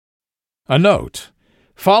A note: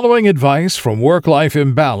 following advice from Work-Life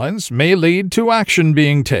Imbalance may lead to action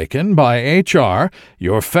being taken by HR,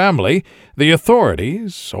 your family, the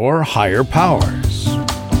authorities, or higher powers.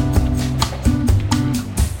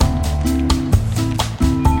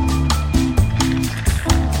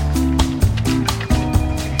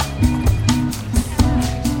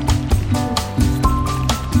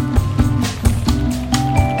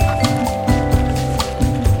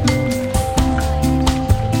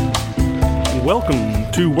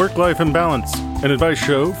 Welcome to Work-Life Imbalance, an advice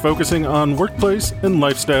show focusing on workplace and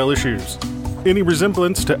lifestyle issues. Any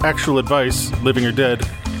resemblance to actual advice, living or dead,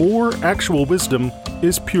 or actual wisdom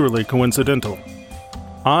is purely coincidental.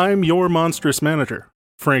 I'm your monstrous manager,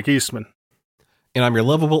 Frank Eastman. And I'm your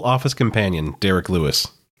lovable office companion, Derek Lewis.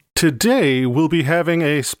 Today, we'll be having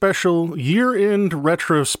a special year-end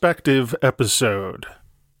retrospective episode.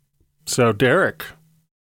 So, Derek,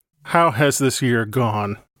 how has this year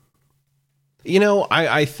gone? You know,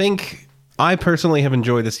 I think I personally have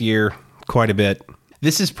enjoyed this year quite a bit.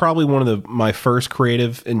 This is probably one of my first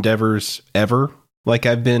creative endeavors ever. Like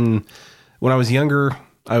when I was younger,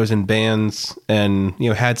 I was in bands and,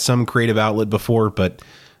 had some creative outlet before, but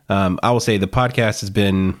I will say the podcast has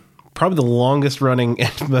been probably the longest running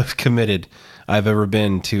and most committed I've ever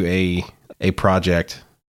been to a project.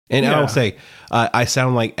 And I will say, I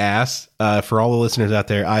sound like ass for all the listeners out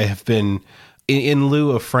there. I have been... In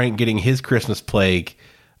lieu of Frank getting his Christmas plague,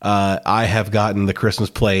 I have gotten the Christmas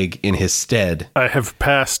plague in his stead. I have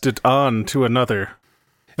passed it on to another.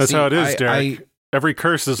 That's how it is, Derek. Every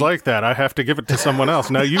curse is like that. I have to give it to someone else.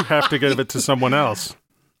 Now you have to give it to someone else.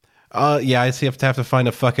 Yeah, I have to find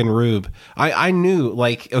a fucking rube. I knew,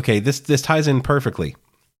 okay, this ties in perfectly.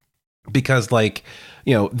 Because,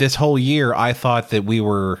 this whole year, I thought that we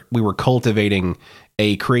were cultivating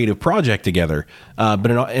a creative project together, but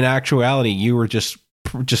in actuality, you were just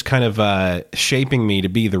kind of shaping me to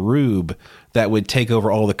be the rube that would take over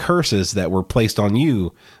all the curses that were placed on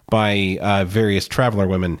you by various traveler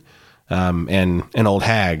women and old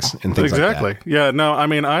hags and things exactly. like that. Yeah, no, I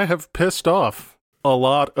mean, I have pissed off a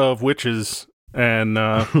lot of witches, and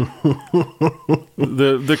the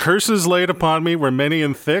curses laid upon me were many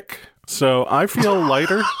and thick, so I feel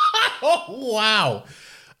lighter. Oh, wow.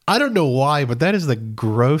 I don't know why, but that is the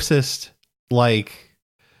grossest,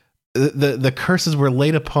 the curses were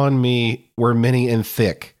laid upon me were many and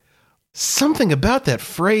thick. Something about that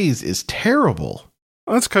phrase is terrible.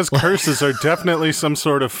 Well, that's because curses are definitely some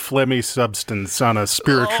sort of phlegmy substance on a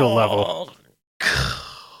spiritual level.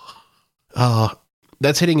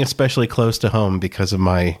 That's hitting especially close to home because of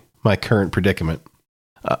my current predicament.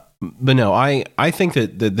 But no, I think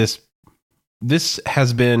that this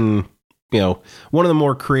has been... one of the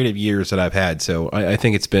more creative years that I've had. So I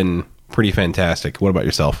think it's been pretty fantastic. What about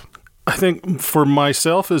yourself? I think for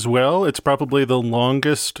myself as well, it's probably the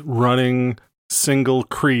longest running single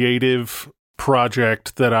creative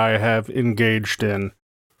project that I have engaged in.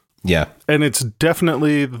 Yeah. And it's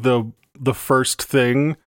definitely the first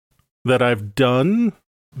thing that I've done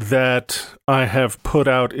that I have put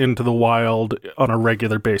out into the wild on a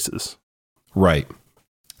regular basis. Right.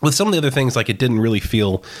 With some of the other things, it didn't really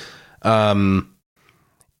feel...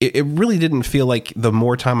 it really didn't feel like the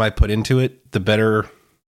more time I put into it, the better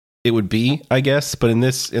it would be, I guess. But in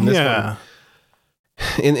this one,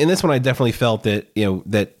 in this one, I definitely felt that,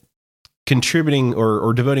 that contributing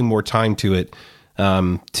or devoting more time to it,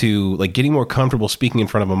 to getting more comfortable speaking in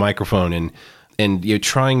front of a microphone and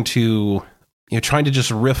trying to just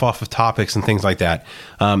riff off of topics and things like that.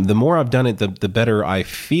 The more I've done it, the better I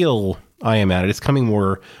feel I am at it. It's coming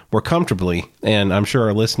more comfortably, and I'm sure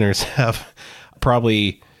our listeners have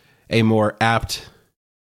probably a more apt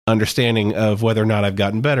understanding of whether or not I've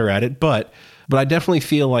gotten better at it. But I definitely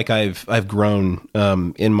feel like I've grown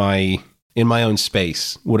in my own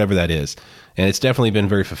space, whatever that is, and it's definitely been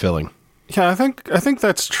very fulfilling. Yeah, I think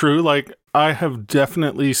that's true. I have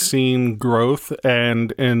definitely seen growth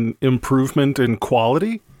and an improvement in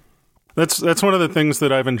quality. That's one of the things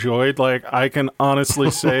that I've enjoyed. I can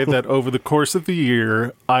honestly say that over the course of the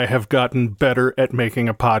year, I have gotten better at making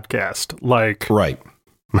a podcast. Right.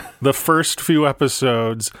 The first few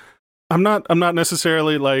episodes, I'm not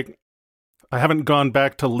necessarily I haven't gone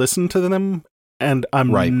back to listen to them, and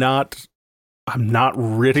I'm not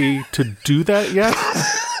ready to do that yet.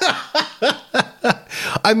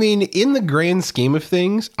 I mean, in the grand scheme of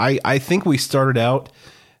things, I think we started out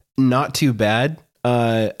not too bad.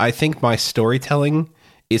 I think my storytelling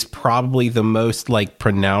is probably the most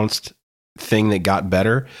pronounced thing that got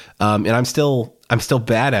better. And I'm still I'm still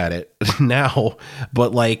bad at it now,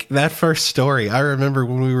 but like that first story, I remember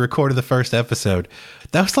when we recorded the first episode,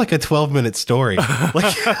 that was like a 12-minute story.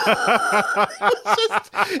 Like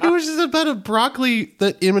it was just about a broccoli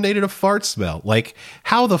that emanated a fart smell. Like,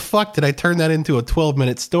 how the fuck did I turn that into a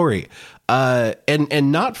 12-minute story?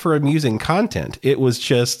 And not for amusing content. It was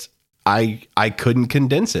just I couldn't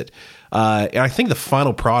condense it. And I think the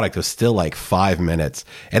final product was still like 5 minutes,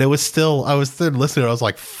 and it was still, I was still listening. I was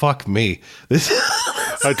like, fuck me.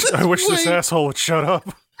 I wish this asshole would shut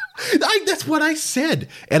up. That's what I said.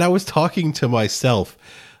 And I was talking to myself,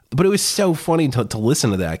 but it was so funny to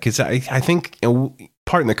listen to that. Cause I think,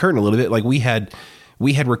 parting the curtain a little bit, like we had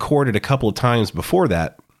recorded a couple of times before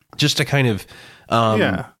that just to kind of,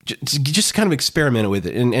 just kind of experiment with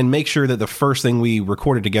it and make sure that the first thing we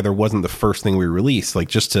recorded together wasn't the first thing we released, like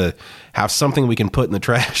just to have something we can put in the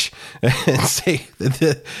trash and say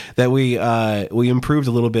that we improved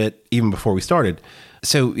a little bit even before we started.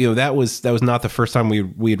 So, that was not the first time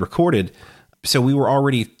we had recorded. So we were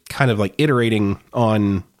already kind of like iterating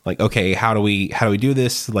on like, okay, how do we do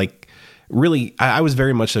this? Like, really, I was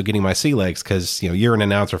very much so getting my sea legs because, you're an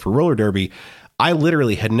announcer for roller derby. I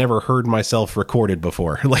literally had never heard myself recorded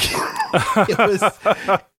before. Like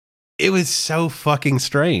it was so fucking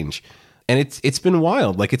strange. And it's been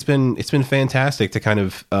wild. Like it's been fantastic to kind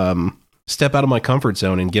of step out of my comfort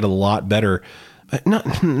zone and get a lot better.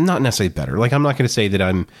 Not necessarily better. Like I'm not going to say that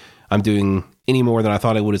I'm doing any more than I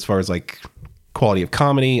thought I would as far as like quality of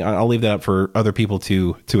comedy. I'll leave that up for other people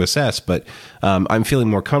to assess, but I'm feeling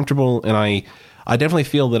more comfortable, and I definitely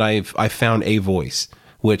feel that I've found a voice,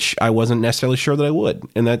 which I wasn't necessarily sure that I would.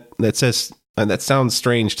 And that sounds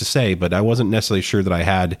strange to say, but I wasn't necessarily sure that I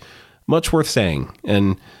had much worth saying.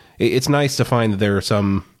 And it's nice to find that there are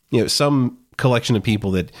some collection of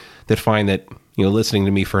people that find that, listening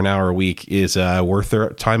to me for an hour a week is worth their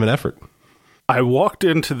time and effort. I walked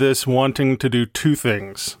into this wanting to do two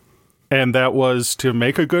things, and that was to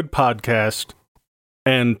make a good podcast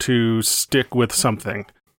and to stick with something.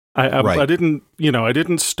 I didn't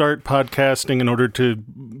start podcasting in order to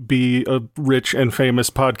be a rich and famous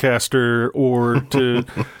podcaster or to,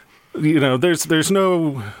 there's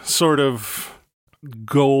no sort of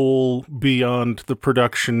goal beyond the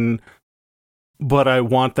production, but I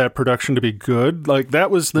want that production to be good. Like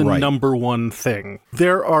that was the number one thing.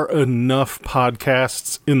 There are enough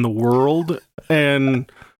podcasts in the world,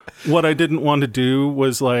 and what I didn't want to do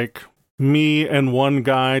was like me and one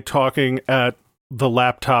guy talking at the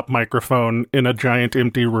laptop microphone in a giant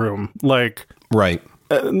empty room. Like, right.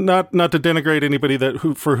 Not to denigrate anybody that's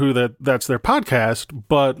their podcast,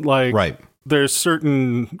 but like, there's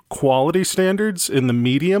certain quality standards in the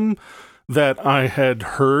medium that I had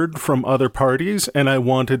heard from other parties, and I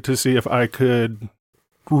wanted to see if I could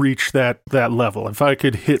reach that level, if I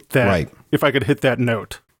could hit that, if I could hit that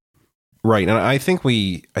note. Right. And I think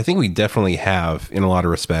we definitely have in a lot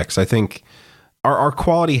of respects. I think our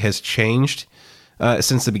quality has changed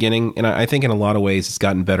since the beginning, and I think in a lot of ways it's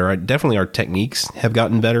gotten better. Definitely our techniques have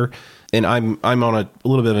gotten better, and I'm on a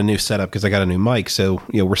little bit of a new setup because I got a new mic, so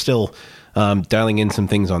we're still dialing in some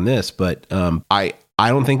things on this, but I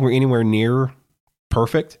don't think we're anywhere near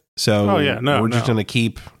perfect. So we're just going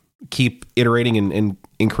to keep iterating and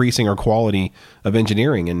increasing our quality of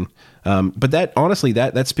engineering, and but that honestly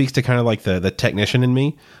that speaks to kind of like the technician in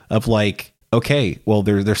me of like, okay, well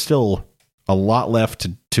there's still a lot left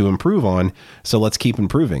to improve on, so let's keep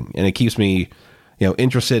improving. And it keeps me,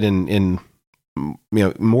 interested in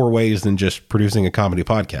more ways than just producing a comedy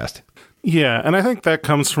podcast. Yeah, and I think that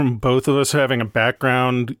comes from both of us having a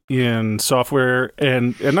background in software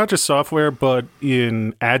and not just software, but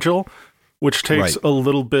in Agile, which takes a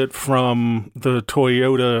little bit from the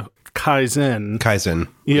Toyota Kaizen.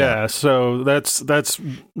 Yeah, so that's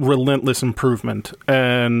relentless improvement.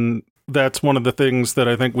 And that's one of the things that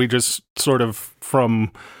I think we just sort of,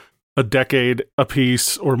 from a decade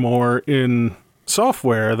apiece or more in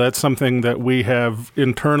software, that's something that we have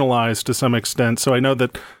internalized to some extent. So I know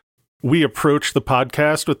that we approach the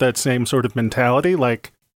podcast with that same sort of mentality.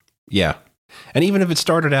 Like, yeah. And even if it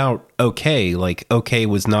started out okay, like okay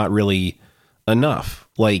was not really enough.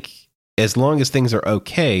 Like, as long as things are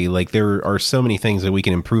okay, like there are so many things that we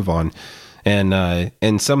can improve on.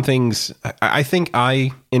 And some things, I think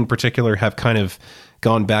I, in particular, have kind of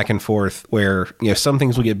gone back and forth where, some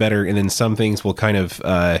things will get better and then some things will kind of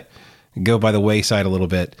go by the wayside a little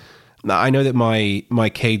bit. Now, I know that my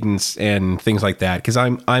cadence and things like that, because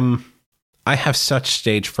I have such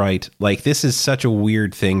stage fright. Like, this is such a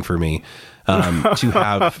weird thing for me to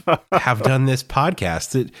have done this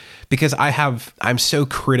podcast, because I'm so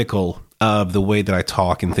critical of the way that I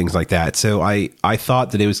talk and things like that. So I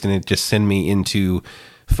thought that it was going to just send me into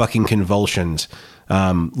fucking convulsions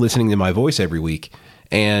listening to my voice every week.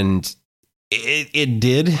 And it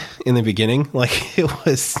did in the beginning. Like it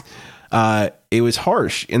was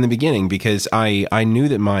harsh in the beginning because I knew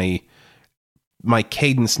that my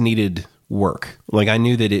cadence needed work. Like I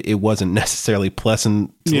knew that it wasn't necessarily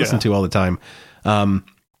pleasant to listen to all the time.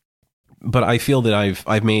 But I feel that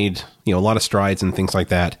I've made, a lot of strides and things like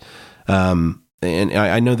that. And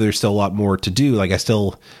I know there's still a lot more to do. Like I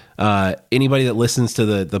still, anybody that listens to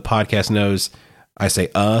the podcast knows I say,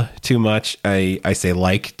 too much. I say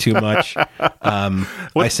like too much.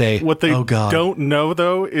 I say, what they oh God. don't know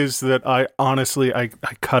though, is that I honestly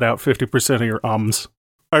cut out 50% of your ums.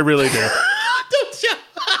 I really do.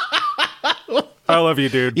 I love you,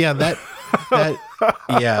 dude. Yeah, that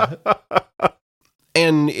yeah.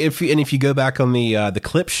 And if you go back on the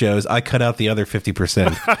clip shows, I cut out the other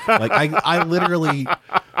 50%. Like I literally,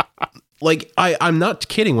 like I'm not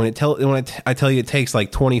kidding when I tell you it takes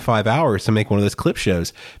like 25 hours to make one of those clip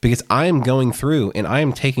shows, because I am going through and I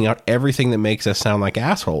am taking out everything that makes us sound like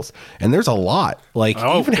assholes. And there's a lot. Like,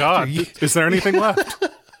 oh God, is there anything left?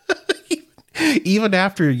 Even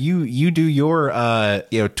after you do your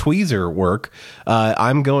tweezer work,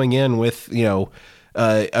 I'm going in with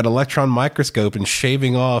an electron microscope and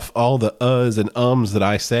shaving off all the uhs and ums that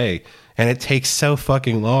I say, and it takes so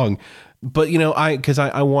fucking long. But because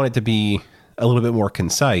I want it to be a little bit more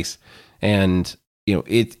concise, and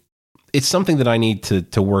it's something that I need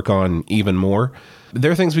to work on even more.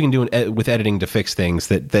 There are things we can do with editing to fix things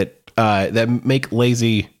that make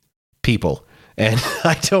lazy people. And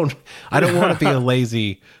I don't want to be a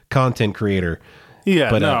lazy content creator. Yeah,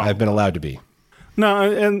 but no. I've been allowed to be. No,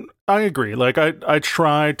 and I agree. Like I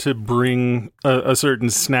try to bring a certain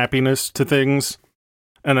snappiness to things,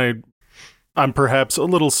 and I'm perhaps a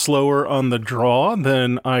little slower on the draw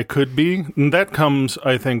than I could be. And that comes,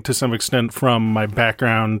 I think, to some extent from my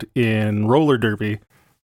background in roller derby.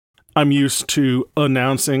 I'm used to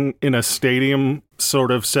announcing in a stadium sort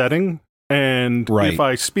of setting. And if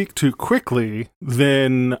I speak too quickly,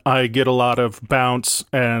 then I get a lot of bounce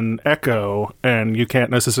and echo, and you can't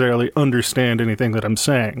necessarily understand anything that I'm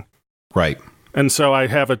saying. Right. And so I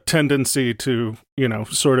have a tendency to,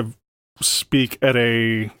 sort of speak at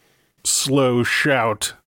a slow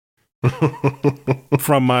shout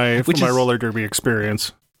from my roller derby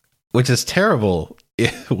experience. Which is terrible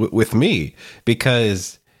with me,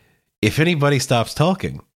 because if anybody stops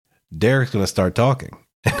talking, Derek's going to start talking.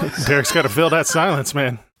 Derek's got to fill that silence,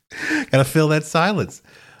 man. Got to fill that silence.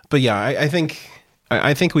 But yeah, I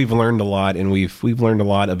think we've learned a lot, and we've learned a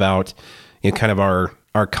lot about kind of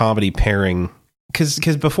our comedy pairing.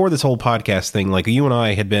 Because before this whole podcast thing, like you and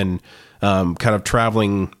I had been kind of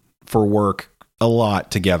traveling for work a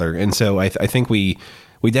lot together, and so I think we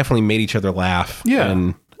definitely made each other laugh. Yeah,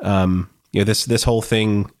 and this whole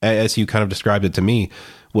thing, as you kind of described it to me,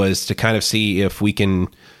 was to kind of see if we can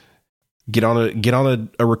get on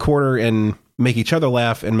a recorder and make each other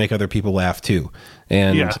laugh and make other people laugh too.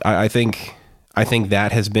 And yeah. I think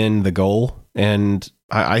that has been the goal, and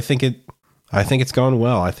I think it's gone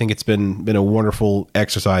well. I think it's been a wonderful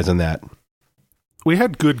exercise in that. We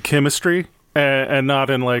had good chemistry, and not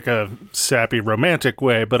in like a sappy romantic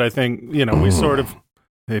way, but I think, we sort of,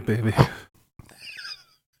 hey baby.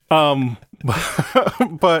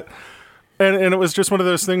 But And it was just one of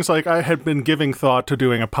those things, like I had been giving thought to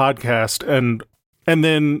doing a podcast, and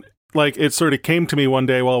then like it sort of came to me one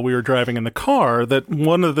day while we were driving in the car that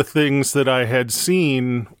one of the things that I had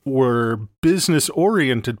seen were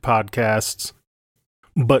business-oriented podcasts,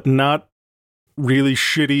 but not really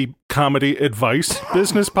shitty comedy advice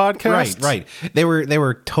business podcasts. Right. They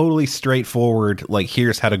were totally straightforward, like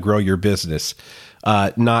here's how to grow your business,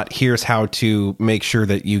 not here's how to make sure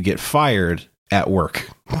that you get fired at work.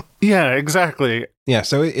 Yeah, exactly. Yeah,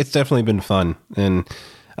 so it's definitely been fun, and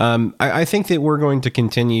I think that we're going to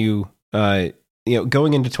continue.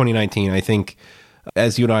 Going into 2019, I think,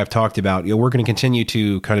 as you and I have talked about, we're going to continue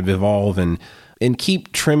to kind of evolve and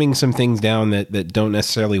keep trimming some things down that don't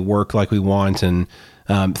necessarily work like we want, and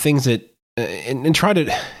things that and try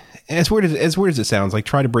to, as weird as it sounds, like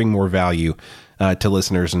try to bring more value to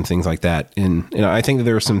listeners and things like that. And I think that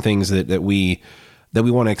there are some things that we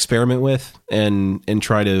want to experiment with and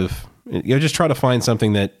try to just try to find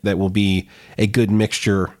something that will be a good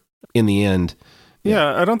mixture in the end.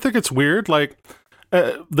 Yeah, I don't think it's weird. Like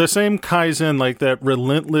the same Kaizen, like that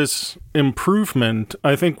relentless improvement.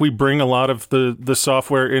 I think we bring a lot of the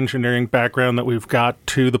software engineering background that we've got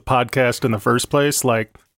to the podcast in the first place.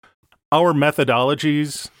 Like our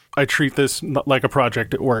methodologies, I treat this like a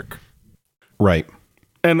project at work. Right.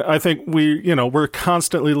 And I think we're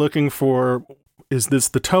constantly looking for, is this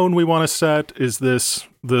the tone we want to set? Is this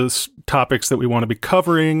the topics that we want to be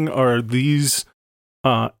covering? Are these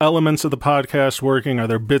elements of the podcast working? Are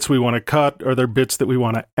there bits we want to cut? Are there bits that we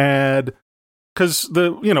want to add? Because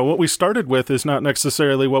what we started with is not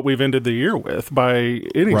necessarily what we've ended the year with by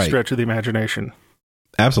any stretch of the imagination.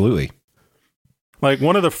 Absolutely. Like,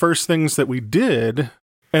 one of the first things that we did,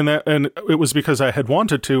 and it was because I had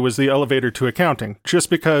wanted to, was the elevator to accounting. Just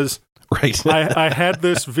because I had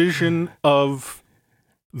this vision of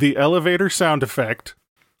the elevator sound effect.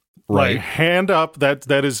 Right. Like, hand up,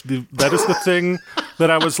 that is the thing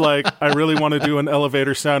that I was like, I really want to do an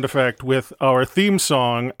elevator sound effect with our theme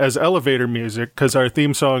song as elevator music, because our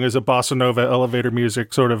theme song is a bossa nova elevator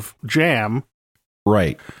music sort of jam.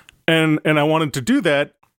 Right. And I wanted to do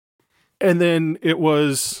that. And then it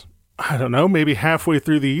was, I don't know, maybe halfway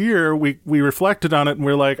through the year, we reflected on it and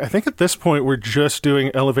we're like, I think at this point we're just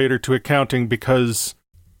doing elevator to accounting because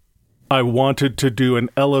I wanted to do an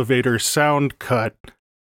elevator sound cut.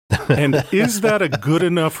 And is that a good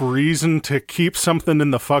enough reason to keep something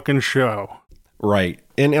in the fucking show? Right.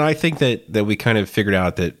 And I think that we kind of figured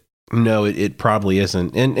out that no, it probably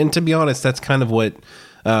isn't. And to be honest, that's kind of what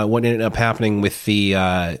ended up happening with the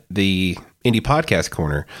Indie Podcast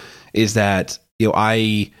Corner. Is that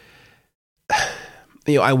I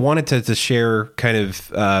wanted to share kind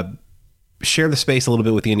of share the space a little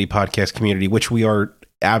bit with the indie podcast community, which we are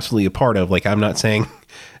absolutely a part of. Like, I'm not saying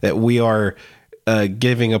that we are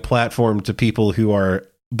giving a platform to people who are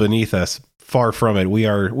beneath us. Far from it. We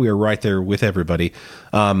are right there with everybody.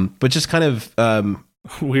 But just kind of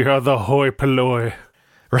we are the hoi polloi,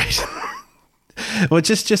 right? Well,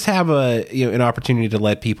 just have an opportunity to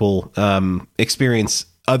let people experience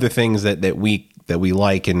other things that we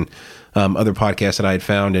like, and other podcasts that I had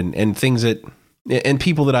found, and things and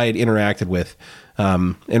people that I had interacted with,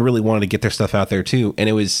 and really wanted to get their stuff out there too. And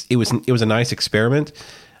it was a nice experiment.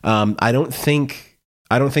 I don't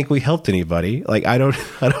think we helped anybody. Like, I don't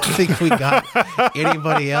think we got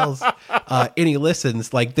anybody else any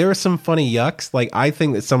listens. Like, there are some funny yucks. Like, I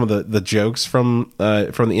think that some of the jokes from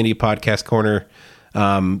the Indie Podcast Corner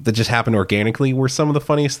that just happened organically were some of the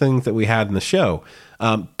funniest things that we had in the show.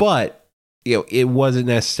 But it wasn't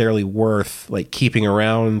necessarily worth like keeping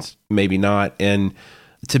around, maybe not. And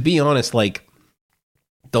to be honest, like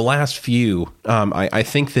the last few, I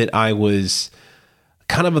think that I was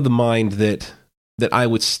kind of the mind that I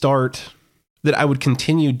would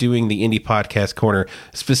continue doing the Indie Podcast Corner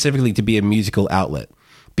specifically to be a musical outlet,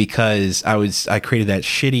 because I created that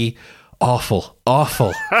shitty, awful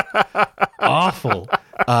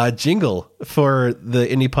jingle for the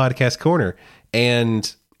Indie Podcast Corner.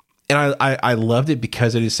 And I loved it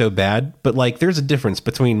because it is so bad, but like there's a difference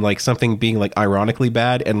between like something being like ironically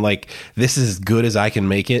bad and like this is as good as I can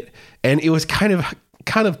make it. And it was kind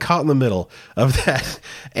of caught in the middle of that.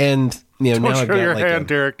 And don't now show I've got your like hand,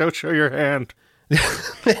 Derek. Don't show your hand.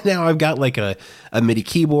 Now I've got like a MIDI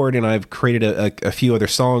keyboard, and I've created a few other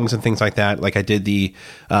songs and things like that. Like I did the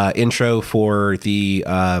intro for the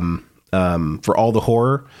for all the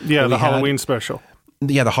horror. Yeah, the Halloween special.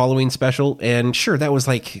 Yeah, the Halloween special. And sure, that was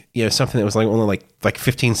like, something that was like only like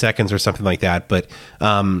 15 seconds or something like that. But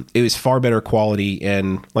it was far better quality.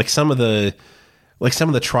 And like some of the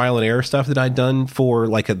trial and error stuff that I'd done for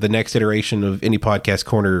like the next iteration of Indie Podcast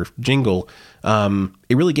Corner jingle,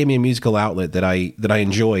 it really gave me a musical outlet that I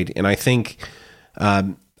enjoyed. And I think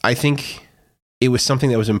it was something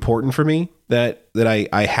that was important for me, that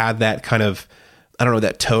I had that kind of, I don't know,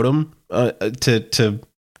 that totem to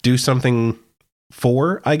do something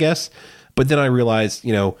for, I guess. But then I realized,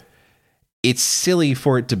 it's silly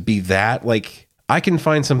for it to be that. Like, I can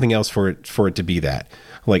find something else for it to be that.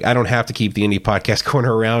 Like, I don't have to keep the Indie Podcast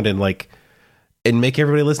Corner around and make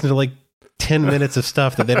everybody listen to like 10 minutes of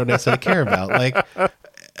stuff that they don't necessarily care about. Like,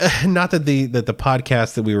 not that the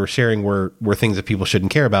podcasts that we were sharing were things that people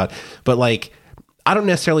shouldn't care about, but like, I don't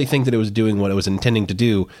necessarily think that it was doing what it was intending to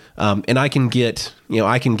do. And I can get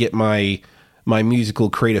my musical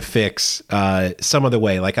creative fix some other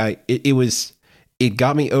way. Like it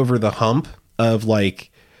got me over the hump of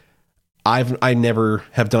like, I never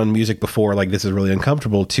have done music before. Like, this is really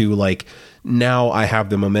uncomfortable, to like, now I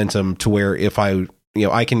have the momentum to where if I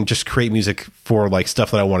can just create music for like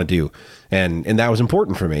stuff that I want to do. And that was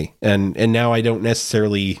important for me. And now I don't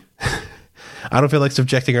necessarily, I don't feel like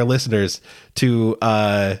subjecting our listeners to,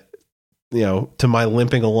 to my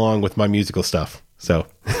limping along with my musical stuff. So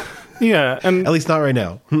yeah. And at least not right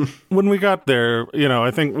now. When we got there, I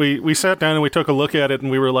think we sat down and we took a look at it and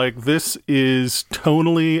we were like, this is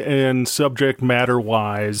tonally and subject matter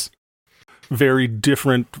wise very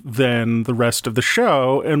different than the rest of the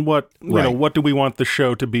show, and what what do we want the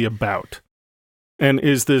show to be about? And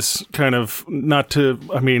is this kind of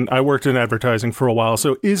I worked in advertising for a while,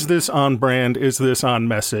 so is this on brand? Is this on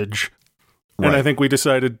message? Right. And I think we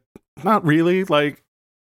decided not really. Like,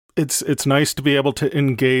 it's nice to be able to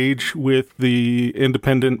engage with the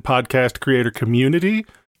independent podcast creator community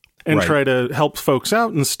and try to help folks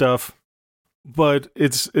out and stuff. But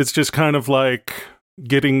it's just kind of like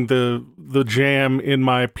getting the jam in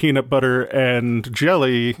my peanut butter and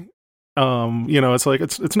jelly. It's like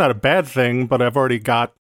it's not a bad thing, but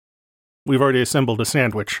we've already assembled a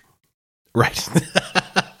sandwich. Right.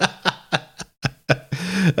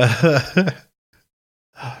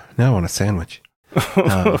 Now I want a sandwich.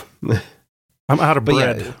 I'm out of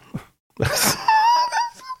bread.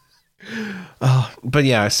 But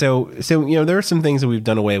yeah, so there are some things that we've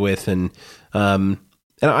done away with, and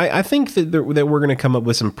I think that we're going to come up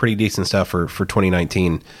with some pretty decent stuff for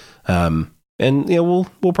 2019. And we'll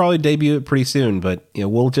probably debut it pretty soon, but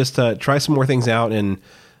we'll just try some more things out. And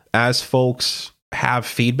as folks have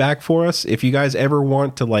feedback for us, if you guys ever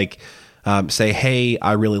want to say, hey,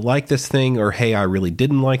 I really like this thing, or hey, I really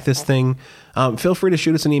didn't like this thing, feel free to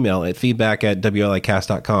shoot us an email at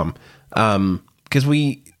feedback@wlicast.com. Because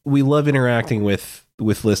we love interacting with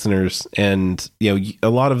listeners, and a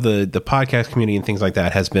lot of the podcast community and things like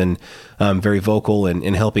that has been very vocal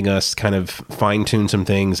in helping us kind of fine tune some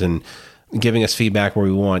things and giving us feedback where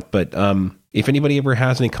we want. But if anybody ever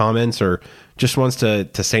has any comments or just wants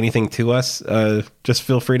to say anything to us, just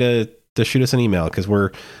feel free to shoot us an email, because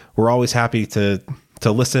we're always happy to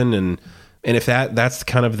listen. And if that's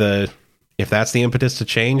kind of if that's the impetus to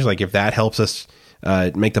change, like if that helps us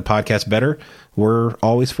make the podcast better, we're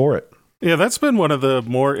always for it. Yeah, that's been one of the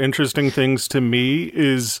more interesting things to me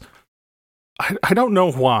is I don't know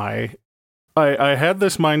why. I had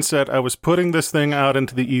this mindset. I was putting this thing out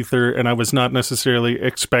into the ether, and I was not necessarily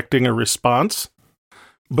expecting a response.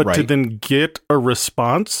 But to then get a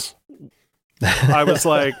response, I was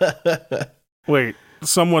like, wait,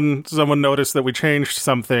 someone noticed that we changed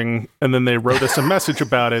something, and then they wrote us a message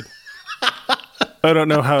about it. I don't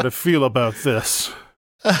know how to feel about this.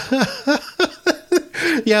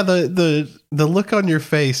 Yeah, the look on your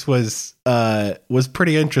face was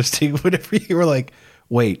pretty interesting whenever you were like,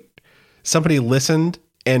 wait, somebody listened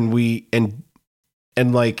and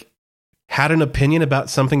had an opinion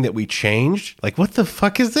about something that we changed? Like, what the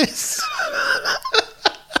fuck is this?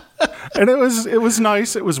 And it was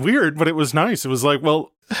nice. It was weird, but it was nice. It was like,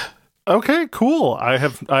 well, okay, cool. I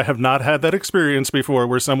have not had that experience before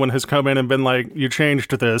where someone has come in and been like, you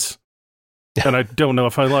changed this, and I don't know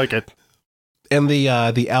if I like it. And the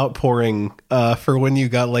outpouring for when you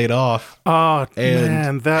got laid off. Oh,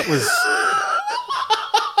 man, that was...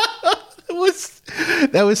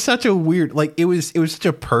 That was such a weird, it was such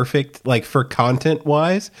a perfect, for content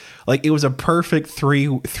wise, it was a perfect three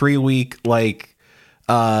week, there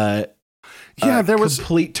was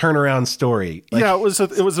complete turnaround story. It was a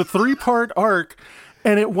 3-part arc,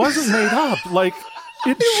 and it wasn't made up.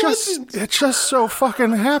 It just so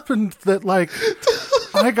fucking happened that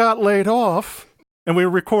I got laid off, and we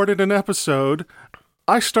recorded an episode.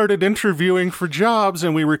 I started interviewing for jobs,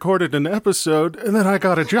 and we recorded an episode, and then I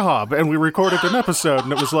got a job, and we recorded an episode,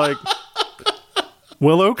 and it was like,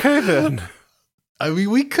 well, okay then. I mean,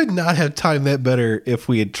 we could not have timed that better if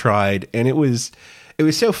we had tried, and it was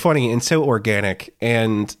so funny and so organic,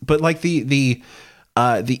 but the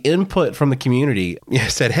input from the community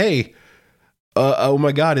said, hey, oh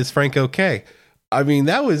my God, is Frank okay? I mean,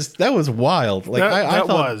 that was wild. I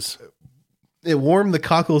thought was. It warmed the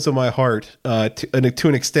cockles of my heart to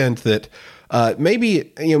an extent that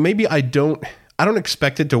maybe I don't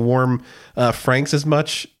expect it to warm Frank's as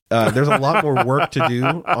much. There's a lot more work to do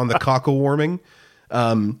on the cockle warming,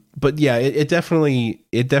 but yeah, it definitely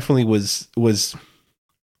was.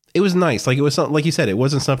 It was nice. It was like you said, it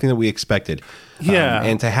wasn't something that we expected. Yeah,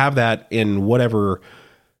 and to have that in whatever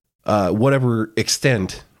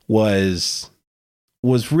extent was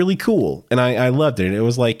really cool, and I loved it. And it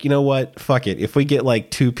was like, you know what, fuck it, if we get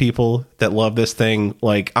 2 people that love this thing,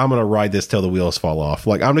 I'm gonna ride this till the wheels fall off.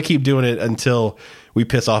 I'm gonna keep doing it until we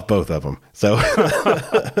piss off both of them. So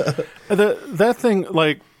that thing,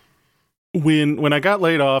 when I got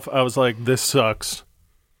laid off, I was like, this sucks,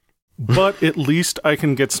 but at least I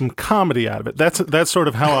can get some comedy out of it. That's sort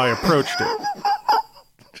of how I approached it.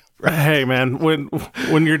 Right. Hey man,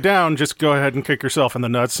 when you're down, just go ahead and kick yourself in the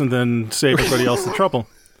nuts, and then save everybody else the trouble.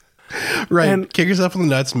 Right, and kick yourself in the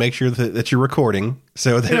nuts. Make sure that you're recording,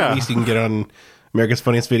 so that at least you can get on America's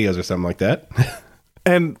Funniest Videos or something like that.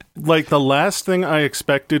 And the last thing I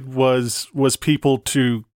expected was people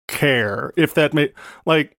to care, if that may,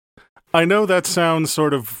 like, I know that sounds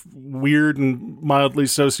sort of weird and mildly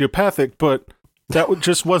sociopathic, but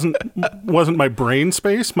just wasn't my brain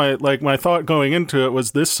space. My thought going into it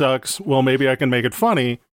was, this sucks. Well, maybe I can make it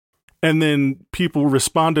funny. And then people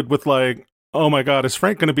responded with like, oh my God, is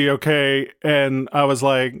Frank going to be okay? And I was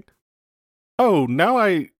like, oh, now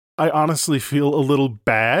I honestly feel a little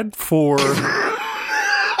bad for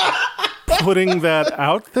putting that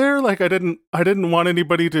out there. Like I didn't want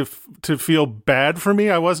anybody to feel bad for me.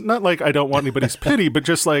 I was not like, I don't want anybody's pity, but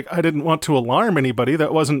just like, I didn't want to alarm anybody.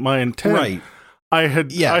 That wasn't my intent. Right. I had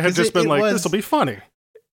just been like, this will be funny.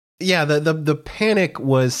 Yeah. The panic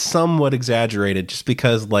was somewhat exaggerated just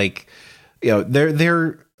because, like, you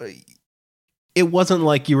know, it wasn't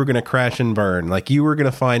like you were going to crash and burn. Like, you were going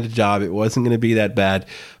to find a job. It wasn't going to be that bad.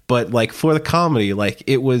 But like, for the comedy, like,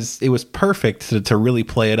 it was perfect to really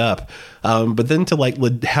play it up. But then to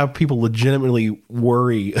like have people legitimately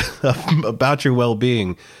worry about your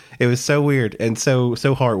well-being, it was so weird and so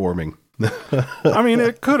heartwarming. I mean,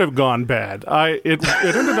 it could have gone bad. It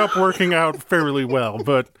ended up working out fairly well,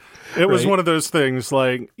 but it was one of those things.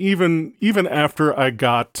 Like, even after I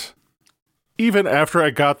got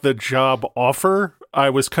the job offer, I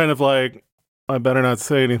was kind of like, I better not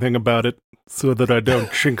say anything about it so that I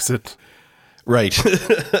don't jinx it. Right.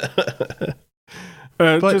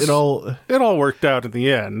 But it all worked out in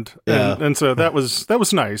the end, and so that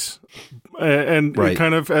was nice, and right. It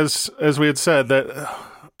kind of, as we had said, that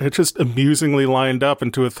it just amusingly lined up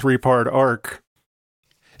into a 3-part arc.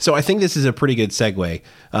 So I think this is a pretty good segue,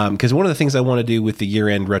 because one of the things I want to do with the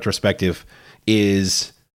year-end retrospective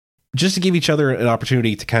is just to give each other an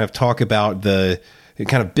opportunity to kind of talk about the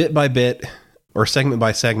kind of bit by bit or segment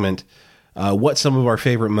by segment, what some of our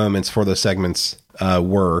favorite moments for those segments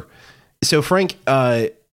were. So Frank,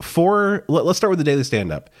 let's start with the Daily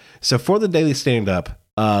Stand-Up. So for the Daily Stand-Up,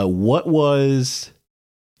 what was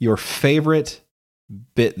your favorite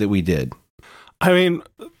bit that we did? I mean,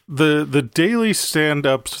 the Daily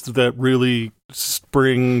Stand-Ups that really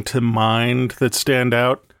spring to mind, that stand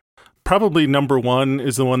out, probably number one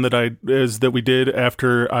is the one that we did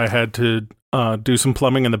after I had to do some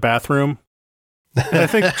plumbing in the bathroom. And I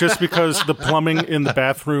think just because the plumbing in the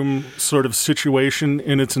bathroom sort of situation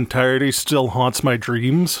in its entirety still haunts my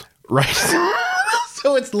dreams. Right.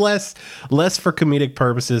 So it's less for comedic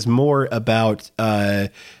purposes, more about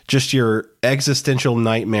just your existential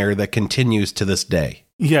nightmare that continues to this day.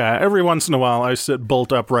 Yeah, every once in a while I sit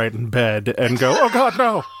bolt upright in bed and go, oh God,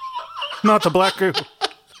 no, not the black goo.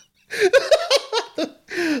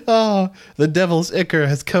 Oh, the devil's ichor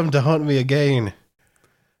has come to haunt me again.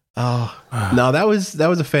 Oh no, that was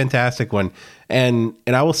a fantastic one, and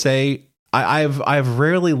I will say I've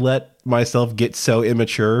rarely let myself get so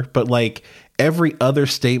immature, but like every other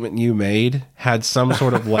statement you made had some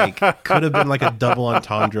sort of like could have been like a double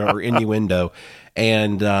entendre or innuendo,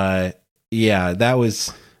 and yeah, that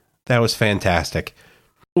was fantastic.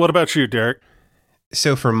 What about you, Derek?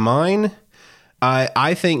 So for mine,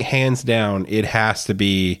 I think hands down it has to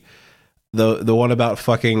be the one about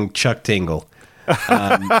fucking Chuck Tingle.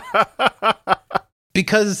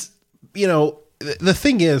 Because, you know, the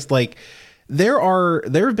thing is, like, there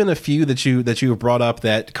have been a few that you have brought up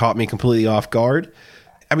that caught me completely off guard.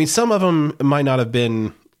 I mean, some of them might not have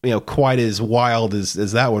been, you know, quite as wild as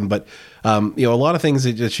that one, but you know, a lot of things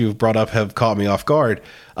that you've brought up have caught me off guard.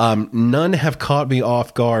 None have caught me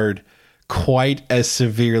off guard quite as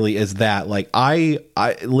severely as that. Like, I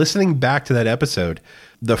listening back to that episode,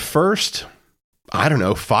 the first, I don't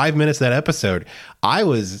know, 5 minutes of that episode, I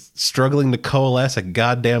was struggling to coalesce a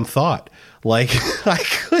goddamn thought. Like, I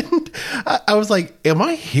couldn't, I was like, am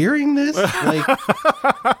I hearing this? Like,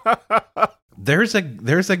 there's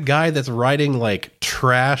a guy that's writing like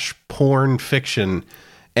trash porn fiction,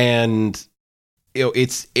 and you know,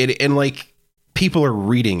 and like people are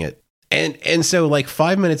reading it. And so like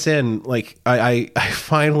 5 minutes in, like I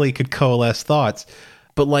finally could coalesce thoughts,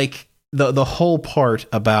 but like the whole part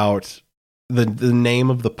about the name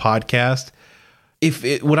of the podcast,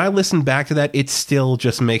 when I listen back to that, it still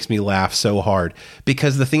just makes me laugh so hard,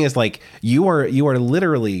 because the thing is, like, you are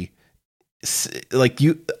literally, like,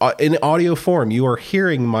 you in audio form, you are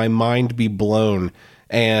hearing my mind be blown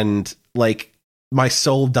and like my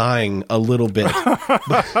soul dying a little bit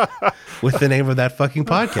with the name of that fucking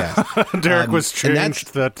podcast. Derek was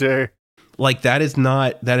changed that day. Like, that is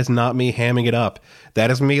not me hamming it up.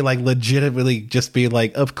 That is me like legitimately just being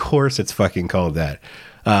like, of course it's fucking called that.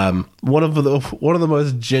 One of the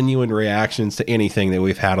most genuine reactions to anything that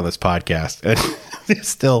we've had on this podcast, and it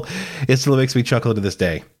still makes me chuckle to this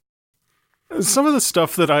day. some of the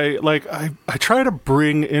stuff that I like, I try to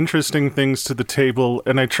bring interesting things to the table,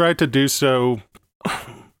 and I try to do so.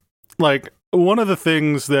 Like, one of the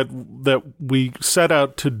things that we set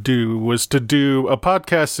out to do was to do a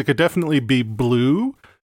podcast that could definitely be blue,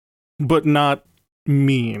 but not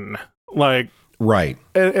mean. Like, right.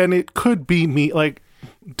 And it could be me. Like,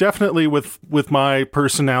 definitely with my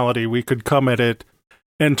personality, we could come at it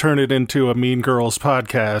and turn it into a Mean Girls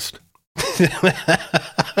podcast.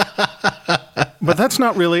 But that's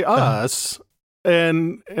not really us.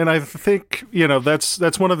 And I think, you know,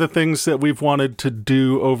 that's one of the things that we've wanted to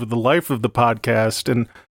do over the life of the podcast. And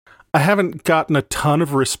I haven't gotten a ton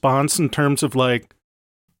of response in terms of like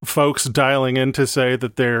folks dialing in to say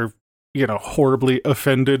that they're, you know, horribly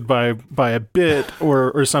offended by a bit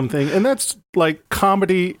or something. And that's like,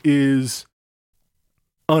 comedy is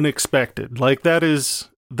unexpected. Like, that is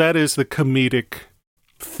the comedic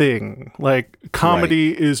thing. Like,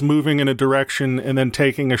 comedy is moving in a direction and then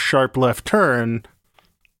taking a sharp left turn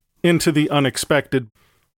into the unexpected.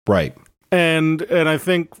 Right. And I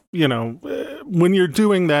think, you know, when you're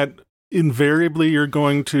doing that, invariably you're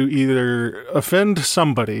going to either offend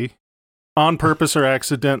somebody on purpose or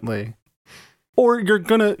accidentally, or you're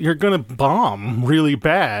gonna bomb really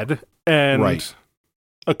bad and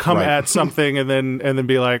come at something and then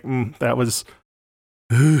be like, that was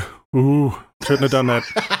ooh, shouldn't have done that.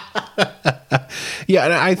 Yeah,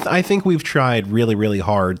 and I think we've tried really, really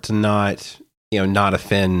hard to not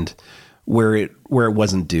offend where it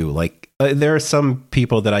wasn't due. Like, there are some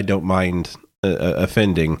people that I don't mind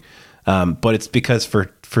offending, but it's because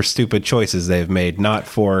for stupid choices they've made, not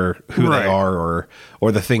for who they are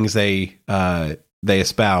or the things they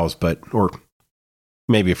espouse, or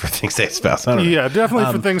maybe for things they espouse. I don't know. Yeah,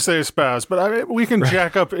 definitely for things they espouse. But I mean, we can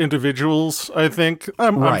jack up individuals. I think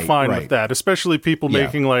I'm fine with that, especially people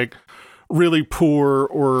making like really poor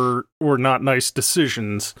or not nice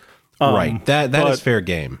decisions. Right. That is fair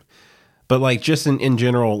game. But like, just in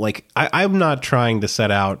general, like I'm not trying to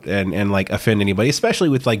set out and like offend anybody, especially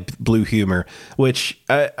with like blue humor, which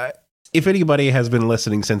if anybody has been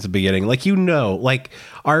listening since the beginning, like, you know, like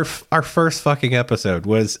our first fucking episode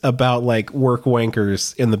was about like work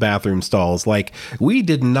wankers in the bathroom stalls. Like, we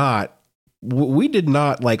did not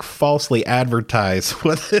like falsely advertise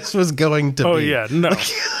what this was going to be. Oh yeah, no.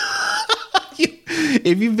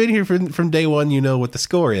 If you've been here from day one, you know what the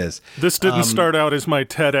score is. This didn't start out as my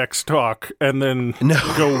TEDx talk and then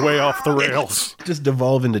go way off the rails. Just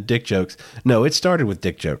devolve into dick jokes. No, it started with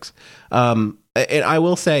dick jokes. And I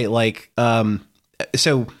will say, like,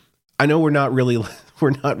 so I know we're not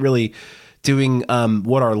really doing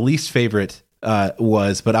what our least favorite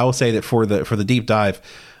was, but I will say that for the deep dive,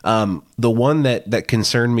 the one that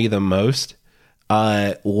concerned me the most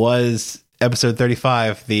was episode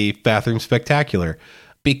 35, the bathroom spectacular,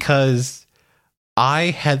 because I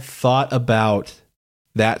had thought about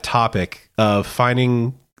that topic of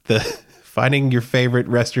finding your favorite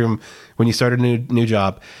restroom when you start a new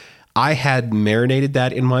job. I had marinated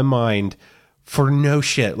that in my mind for no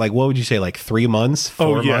shit. Like, what would you say, like 3 months,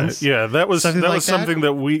 4 months? Yeah, that was something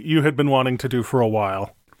that you had been wanting to do for a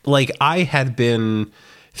while. Like, I had been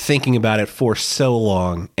thinking about it for so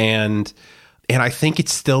long, and I think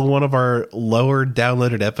it's still one of our lower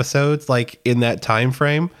downloaded episodes, like, in that time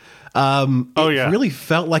frame. It really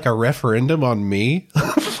felt like a referendum on me.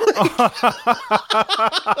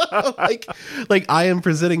 like I am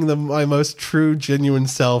presenting my most true, genuine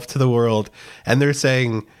self to the world, and they're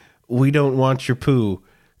saying, we don't want your poo,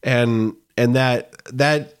 and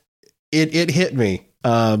that it hit me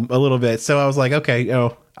a little bit. So I was like, okay, you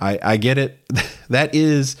know, I get it. That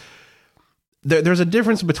is, there's a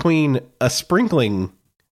difference between a sprinkling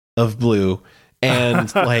of blue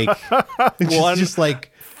and like just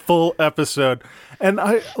like full episode. And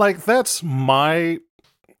I like, that's the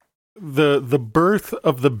birth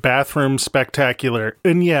of the bathroom spectacular.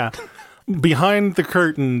 And yeah, behind the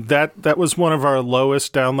curtain, that was one of our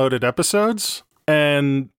lowest downloaded episodes,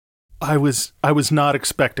 and I was not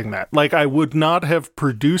expecting that. Like, I would not have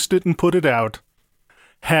produced it and put it out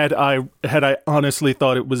had I honestly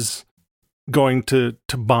thought it was going to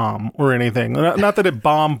bomb or anything. Not that it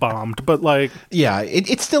bombed, but like, yeah,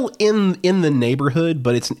 it's still in the neighborhood,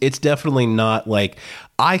 but it's definitely not like,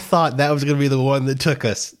 I thought that was going to be the one that took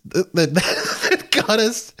us that got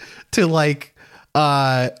us to like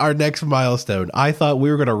our next milestone. I thought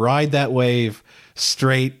we were going to ride that wave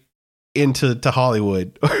straight into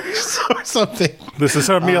Hollywood or something. This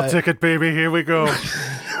is our meal ticket, baby. Here we go.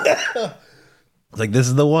 Like, this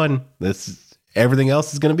is the one. Everything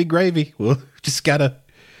else is going to be gravy. We'll just gotta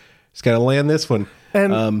land this one.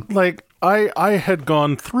 And like, I had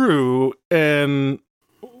gone through and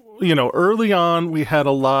early on, we had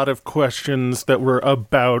a lot of questions that were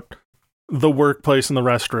about the workplace and the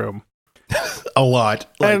restroom. A lot.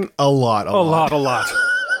 Like, a lot.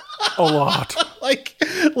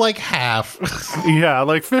 Like half. Yeah,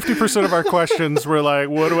 like 50% of our questions were like,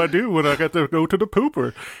 what do I do when I got to go to the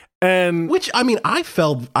pooper? And which, I mean,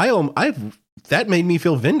 that made me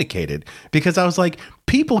feel vindicated, because I was like,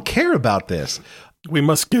 people care about this. We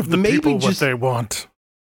must give the people what they want.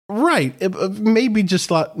 Right. Maybe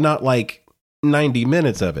just not like 90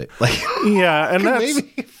 minutes of it. Like, yeah, and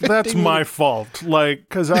that's my fault. Like,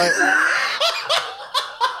 because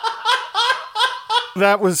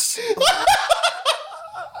that was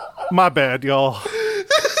my bad, y'all.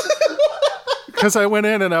 Because I went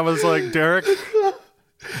in and I was like, Derek,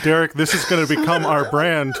 this is going to become our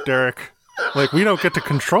brand, Derek. Like, we don't get to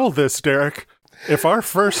control this, Derek. If our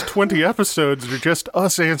first 20 episodes are just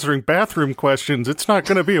us answering bathroom questions, it's not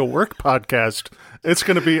going to be a work podcast. It's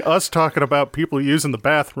going to be us talking about people using the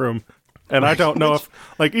bathroom. And I don't know if,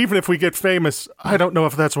 like, even if we get famous, I don't know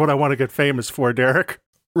if that's what I want to get famous for, Derek.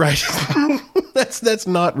 Right. That's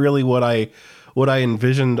not really what I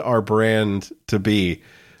envisioned our brand to be.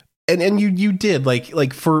 And you did,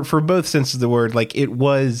 like for both senses of the word, like it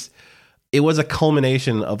was a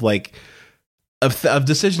culmination of like of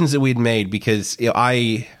decisions that we'd made, because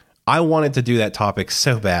I wanted to do that topic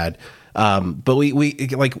so bad, but we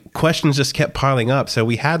like questions just kept piling up, so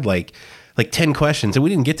we had like 10 questions, and we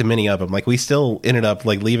didn't get to many of them. Like, we still ended up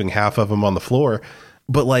like leaving half of them on the floor,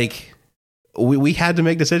 but like we had to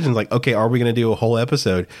make decisions like, okay, are we going to do a whole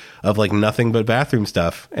episode of like nothing but bathroom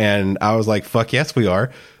stuff? And I was like, fuck yes, we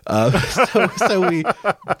are.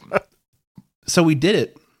 So we did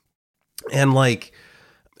it, and like,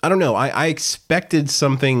 I don't know. I expected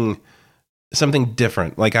something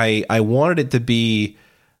different. Like I wanted it to be.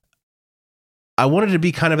 I wanted it to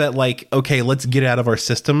be kind of that, like, okay, let's get out of our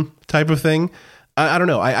system type of thing. I don't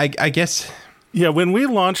know. I guess. Yeah, when we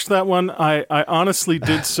launched that one, I honestly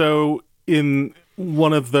did so in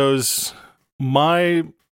one of those. My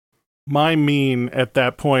mean at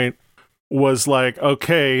that point was like,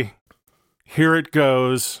 okay, here it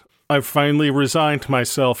goes. I've finally resigned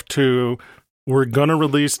myself to. We're going to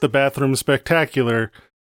release the Bathroom Spectacular.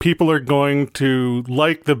 People are going to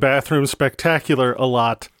like the Bathroom Spectacular a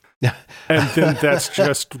lot. And then that's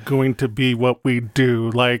just going to be what we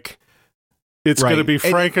do. Like, it's going to be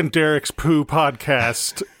Frank and Derek's Poo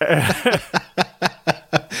Podcast.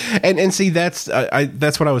 and see, that's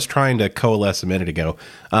what I was trying to coalesce a minute ago.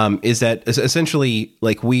 Is that essentially,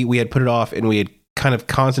 like, we had put it off, and we had kind of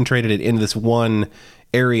concentrated it in this one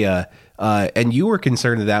area. And you were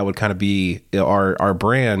concerned that would kind of be our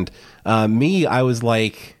brand. Me, I was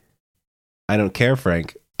like, I don't care,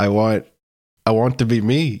 Frank. I want to be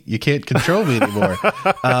me. You can't control me anymore.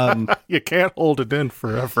 You can't hold it in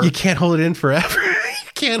forever. You can't hold it in forever.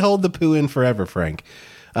 You can't hold the poo in forever, Frank.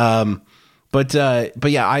 But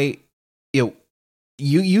yeah,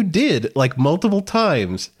 you did, like, multiple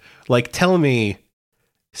times, like, tell me,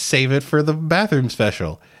 save it for the bathroom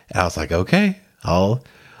special. And I was like, okay, I'll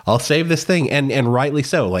save this thing, and rightly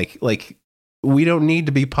so. Like we don't need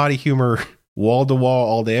to be potty humor wall to wall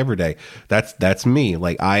all day every day. That's me.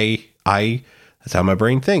 Like I that's how my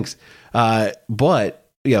brain thinks. But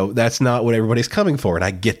that's not what everybody's coming for, and I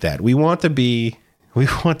get that. We want to be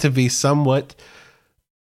somewhat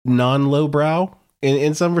non-lowbrow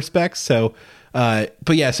in some respects. So, but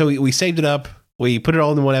yeah, so we saved it up. We put it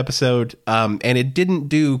all in one episode, and it didn't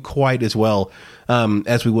do quite as well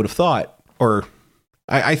as we would have thought, or.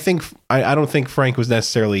 I don't think Frank was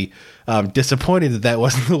necessarily disappointed that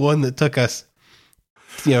wasn't the one that took us,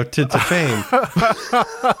 to fame.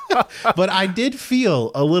 But I did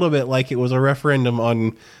feel a little bit like it was a referendum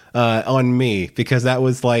on me, because that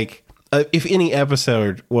was like, if any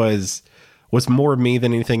episode was more me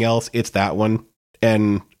than anything else, it's that one.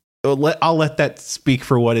 And I'll let that speak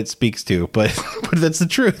for what it speaks to, but that's the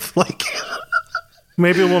truth. Like,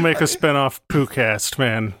 maybe we'll make a spinoff Poocast,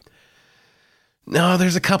 man. No,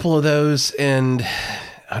 there's a couple of those, and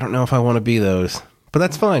I don't know if I want to be those, but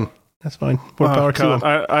that's fine. That's fine. More power to them.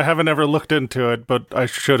 I haven't ever looked into it, but I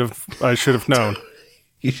should have known.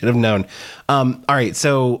 You should have known. All right,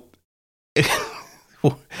 so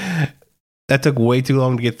that took way too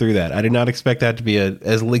long to get through that. I did not expect that to be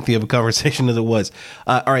as lengthy of a conversation as it was.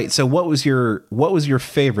 All right, so what was your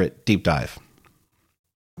favorite deep dive?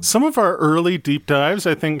 Some of our early deep dives,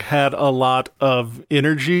 I think, had a lot of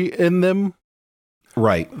energy in them.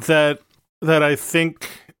 Right. That I think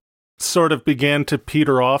sort of began to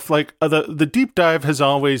peter off. Like, the deep dive has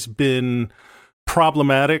always been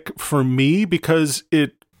problematic for me, because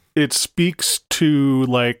it speaks to,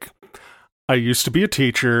 like, I used to be a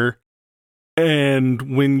teacher,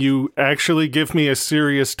 and when you actually give me a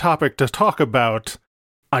serious topic to talk about,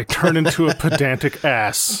 I turn into a pedantic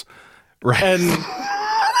ass. Right.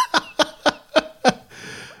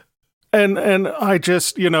 And I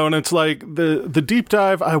just, and it's like the deep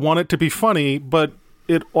dive, I want it to be funny, but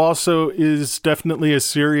it also is definitely a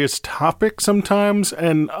serious topic sometimes,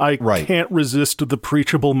 and I can't resist the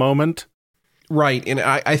preachable moment. Right. And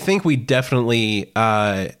I think we definitely,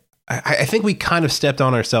 I think we kind of stepped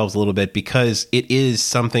on ourselves a little bit, because it is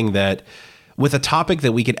something that, with a topic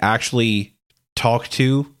that we could actually talk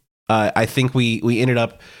to, I think we ended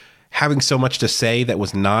up having so much to say that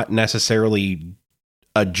was not necessarily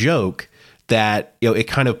a joke, that it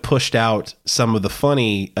kind of pushed out some of the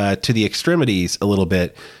funny to the extremities a little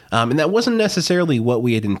bit, and that wasn't necessarily what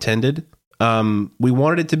we had intended. We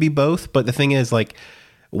wanted it to be both, but the thing is, like,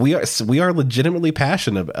 we are legitimately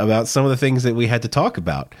passionate about some of the things that we had to talk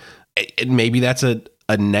about. And maybe that's a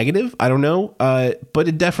negative, I don't know, but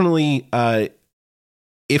it definitely,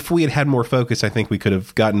 if we had more focus, I think we could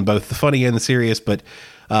have gotten both the funny and the serious, but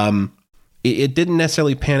it didn't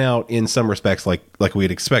necessarily pan out in some respects like we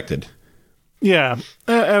had expected. Yeah,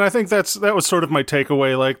 and I think that was sort of my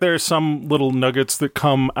takeaway. Like, there's some little nuggets that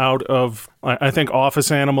come out of, I think,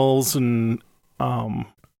 Office Animals and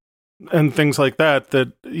things like that,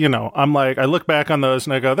 I'm like, I look back on those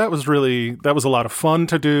and I go, that was a lot of fun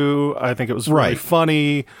to do. I think it was really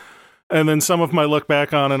funny. And then some of them I look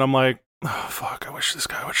back on and I'm like, oh, fuck, I wish this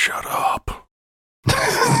guy would shut up.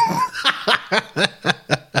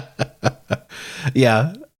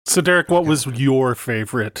 Yeah. So, Derek, what was your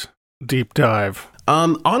favorite deep dive?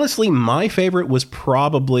 Honestly, my favorite was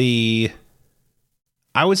probably,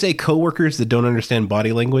 I would say, Coworkers That Don't Understand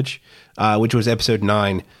Body Language, which was episode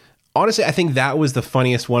 9. Honestly, I think that was the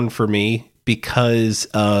funniest one for me, because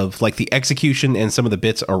of, like, the execution and some of the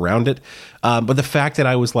bits around it. But the fact that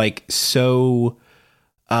I was, like, so,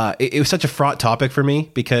 it was such a fraught topic for me,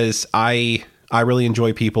 because I really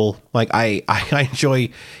enjoy people. Like, I enjoy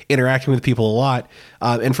interacting with people a lot.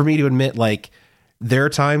 And for me to admit, like, there are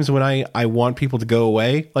times when I want people to go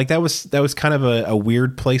away. Like, that was kind of a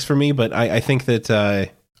weird place for me. But I think that,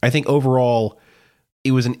 I think overall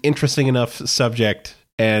it was an interesting enough subject,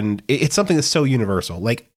 and it's something that's so universal,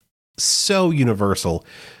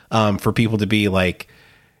 for people to be like,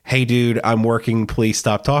 hey dude, I'm working, please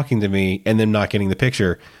stop talking to me, and them not getting the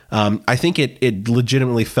picture. I think it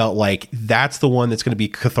legitimately felt like that's the one that's going to be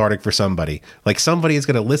cathartic for somebody. Like, somebody is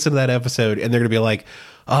going to listen to that episode and they're going to be like,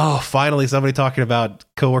 oh, finally somebody talking about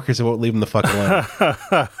coworkers who won't leave them the fuck alone.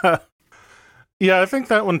 Yeah, I think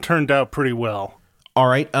that one turned out pretty well. All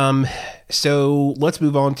right. So let's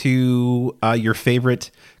move on to your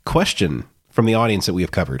favorite question from the audience that we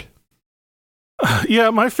have covered. Yeah,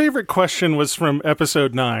 my favorite question was from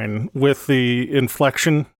episode 9 with the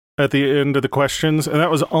inflection at the end of the questions. And that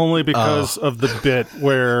was only because of the bit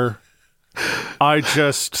where I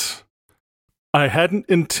hadn't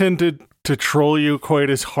intended to troll you quite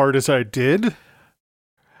as hard as I did.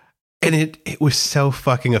 And it was so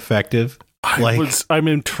fucking effective. I'm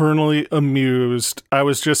internally amused. I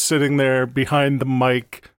was just sitting there behind the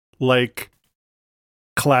mic, like,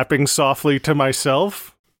 clapping softly to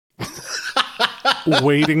myself,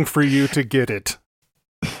 waiting for you to get it.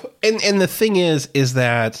 And the thing is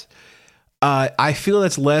that I feel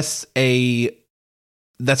that's less a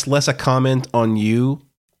comment on you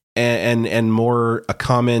and more a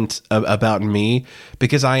comment about me,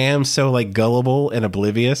 because I am so, like, gullible and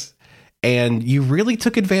oblivious, and you really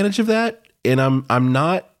took advantage of that. And I'm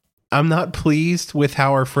not pleased with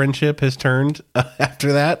how our friendship has turned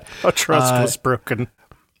after that. A trust was broken.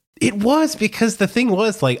 It was, because the thing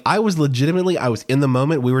was, like, I was in the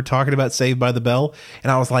moment. We were talking about Saved by the Bell,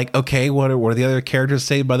 and I was like, okay, what are the other characters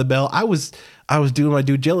Saved by the Bell? I was doing my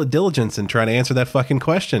due diligence and trying to answer that fucking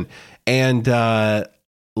question. And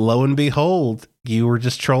lo and behold, you were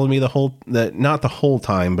just trolling me not the whole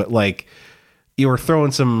time, but, like, you were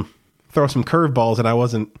throwing some curveballs, and I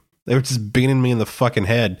wasn't. They were just beating me in the fucking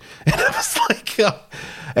head. And I was like,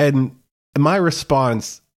 and my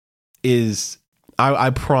response is,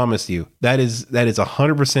 I promise you, that is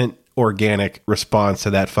 100% organic response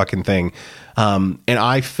to that fucking thing. And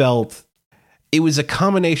I felt it was a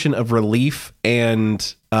combination of relief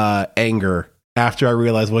and anger after I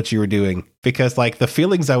realized what you were doing, because, like, the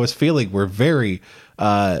feelings I was feeling were very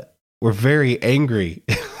angry,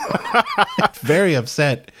 very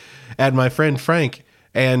upset at my friend Frank.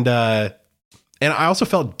 And I also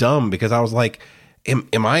felt dumb, because I was like,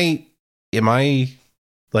 am I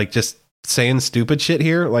like just saying stupid shit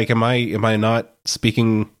here? Like, am I not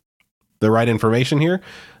speaking the right information here?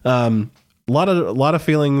 a lot of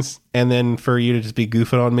feelings, and then for you to just be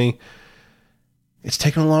goofing on me, it's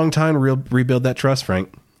taken a long time to rebuild that trust,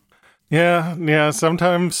 Frank. Yeah.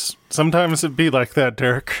 Sometimes it be like that,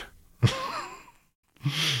 Derek.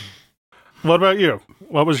 What about you?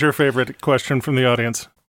 What was your favorite question from the audience?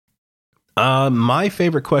 My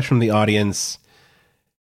favorite question from the audience,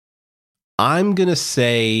 I'm gonna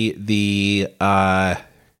say I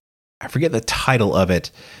forget the title of it,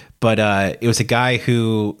 but it was a guy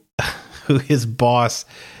who his boss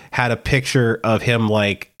had a picture of him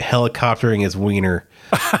like helicoptering his wiener,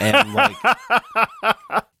 and like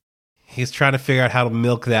he's trying to figure out how to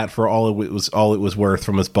milk that for all it was worth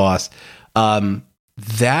from his boss.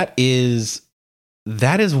 That is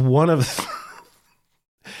one of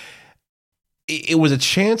it was a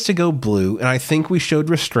chance to go blue, and I think we showed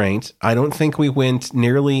restraint. I don't think we went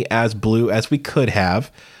nearly as blue as we could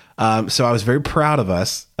have. So I was very proud of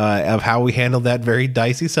us, of how we handled that very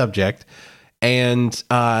dicey subject. And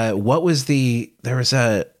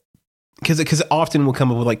because often we'll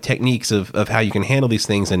come up with like techniques of how you can handle these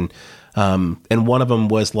things. And one of them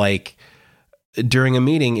was like, during a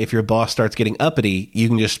meeting, if your boss starts getting uppity, you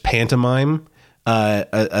can just pantomime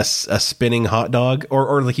a spinning hot dog,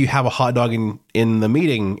 or like you have a hot dog in the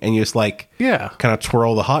meeting, and you just like kind of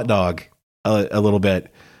twirl the hot dog a little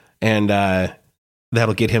bit, and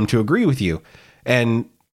that'll get him to agree with you. And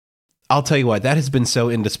I'll tell you what, that has been so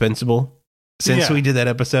indispensable since we did that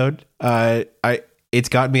episode. It's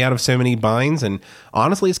got me out of so many binds, and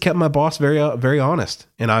honestly, it's kept my boss very very honest,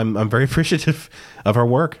 and I'm very appreciative of our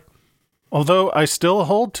work. Although I still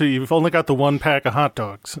hold to, you've only got the one pack of hot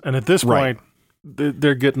dogs, and at this point,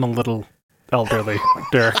 they're getting a little elderly,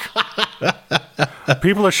 Derek.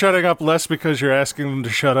 People are shutting up less because you're asking them to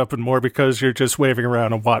shut up, and more because you're just waving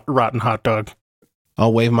around a rotten hot dog.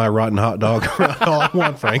 I'll wave my rotten hot dog all I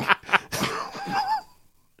want, Frank.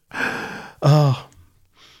 Oh,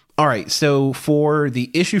 all right. So for the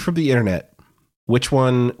issue from the internet, which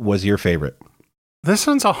one was your favorite? This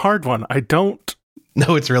one's a hard one. I don't.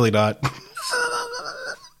 No, it's really not.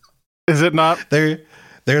 Is it not?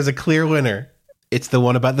 There's a clear winner. It's the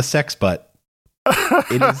one about the sex butt.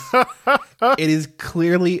 It is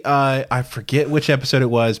clearly, I forget which episode it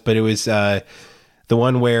was, but it was the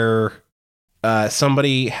one where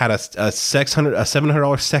somebody had a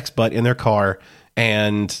 $700 sex butt in their car,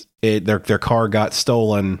 and their car got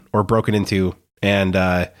stolen or broken into, and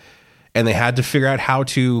they had to figure out how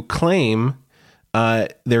to claim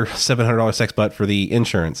their $700 sex butt for the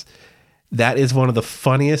insurance. That is one of the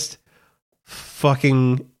funniest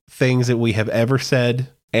fucking things that we have ever said,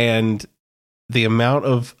 and the amount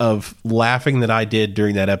of laughing that I did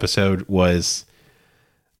during that episode was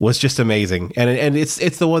just amazing. And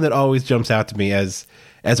it's the one that always jumps out to me as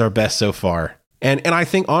our best so far. And I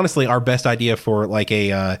think honestly our best idea for like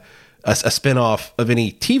a spinoff of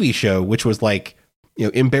any TV show, which was like, you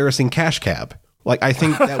know, embarrassing cash cab. Like, I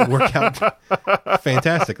think that would work out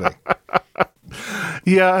fantastically.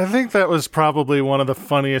 Yeah, I think that was probably one of the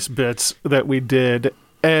funniest bits that we did.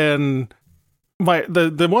 And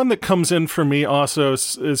the one that comes in for me also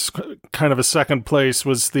is kind of a second place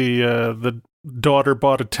was the daughter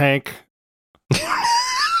bought a tank.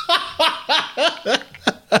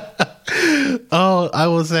 Oh, I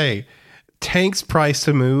will say, tank's price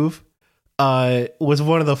to move was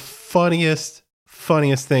one of the funniest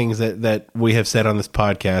things that we have said on this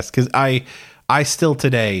podcast, because I still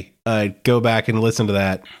today go back and listen to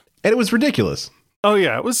that, and it was ridiculous. Oh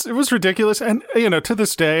yeah, it was ridiculous, and you know, to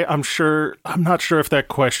this day, I'm not sure if that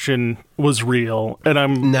question was real, and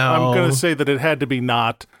I'm going to say that it had to be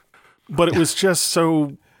not, but it was just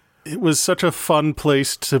it was such a fun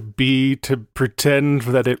place to be, to pretend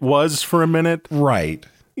that it was for a minute, right?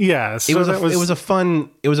 Yeah, so it was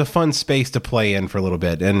a fun space to play in for a little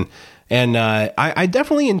bit, and I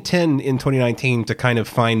definitely intend in 2019 to kind of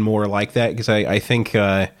find more like that, because I think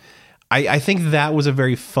I think that was a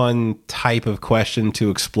very fun type of question to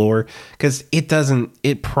explore, because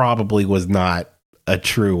it probably was not a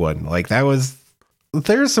true one. Like, there's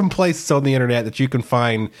some places on the internet that you can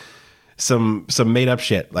find some made up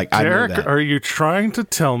shit. Like, Derek, I know that. Are you trying to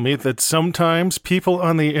tell me that sometimes people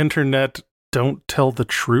on the internet don't tell the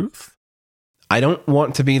truth? I don't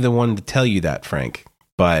want to be the one to tell you that, Frank,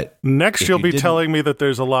 but next you'll be telling me that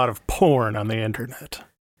there's a lot of porn on the internet.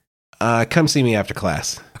 Come see me after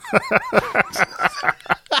class.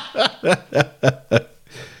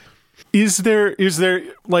 Is there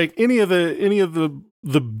like any of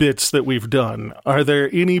the bits that we've done? Are there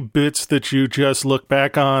any bits that you just look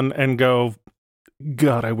back on and go,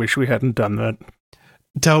 God, I wish we hadn't done that?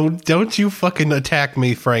 Don't you fucking attack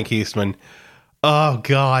me, Frank Eastman. Oh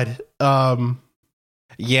God.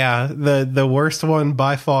 Yeah, the worst one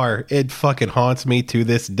by far. It fucking haunts me to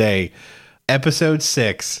this day. Episode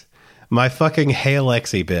 6, my fucking Hey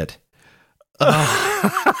Alexi bit.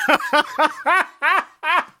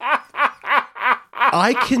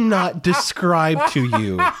 I cannot describe to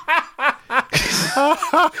you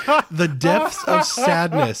the depths of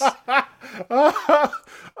sadness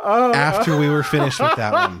after we were finished with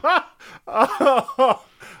that one.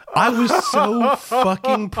 I was so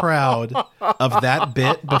fucking proud of that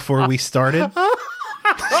bit before we started.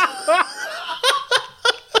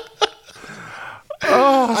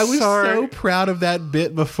 I was so proud of that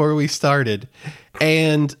bit before we started.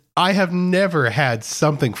 And I have never had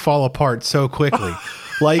something fall apart so quickly.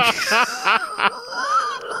 Like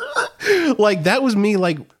that was me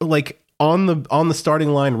like on the starting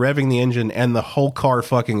line revving the engine and the whole car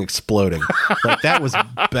fucking exploding. Like that was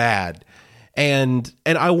bad. And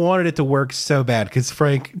I wanted it to work so bad because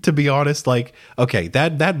Frank, to be honest, like, okay,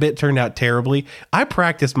 that bit turned out terribly. I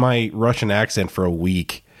practiced my Russian accent for a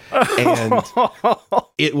week and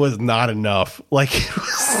it was not enough. Like it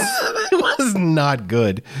was not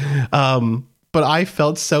good. But I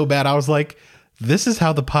felt so bad. I was like, this is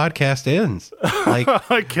how the podcast ends. Like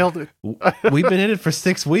I killed it. We've been in it for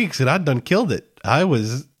 6 weeks and I'd done killed it. I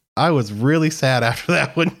was really sad after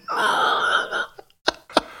that one.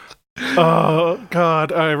 Oh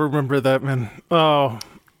God, I remember that, man. Oh,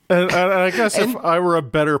 and I guess if I were a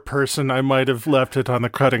better person, I might have left it on the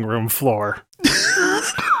cutting room floor.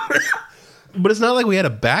 But it's not like we had a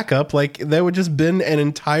backup. Like there would just been an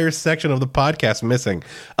entire section of the podcast missing,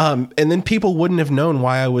 and then people wouldn't have known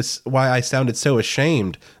why I sounded so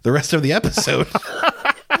ashamed the rest of the episode.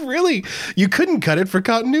 Really, you couldn't cut it for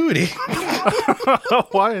continuity.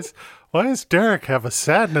 Why does Derek have a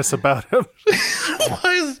sadness about him?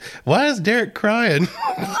 Why is Derek crying?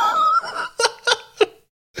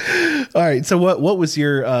 All right. So what was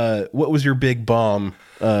your big bomb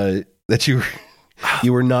that you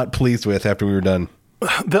were not pleased with after we were done?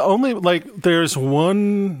 There's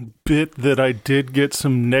one bit that I did get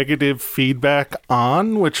some negative feedback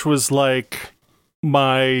on, which was like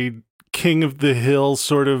my King of the Hill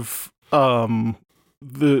sort of my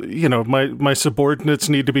subordinates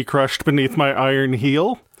need to be crushed beneath my iron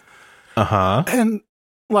heel. Uh-huh. And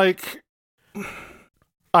like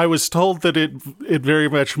I was told that it very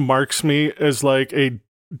much marks me as like a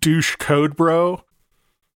douche code bro.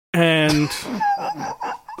 And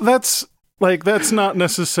that's not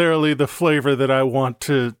necessarily the flavor that I want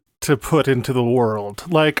to put into the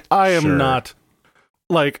world. Like I am not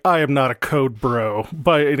a code bro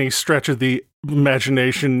by any stretch of the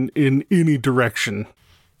imagination in any direction.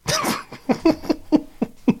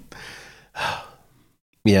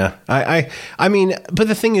 Yeah. I mean, but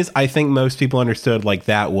the thing is, I think most people understood like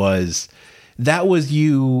that was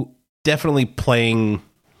you definitely playing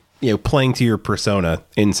to your persona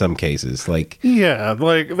in some cases. Like, yeah,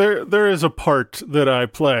 like there is a part that I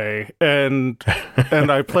play and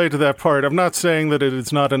I play to that part. I'm not saying that it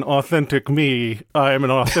is not an authentic me. I am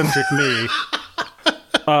an authentic me.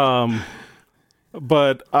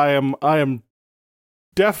 But I am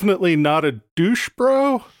definitely not a douche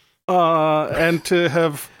bro. And to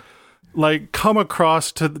have like come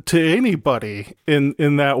across to anybody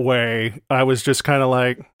in that way, I was just kind of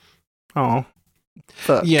like, oh,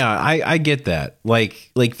 fuck. Yeah, I get that.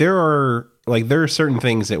 Like there are certain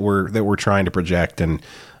things that we're trying to project, and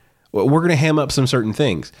we're going to ham up some certain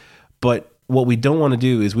things. But what we don't want to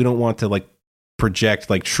do is we don't want to like project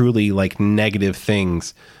like truly like negative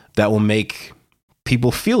things that will make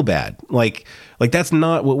people feel bad. Like that's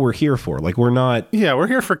not what we're here for. Like we're not. Yeah, we're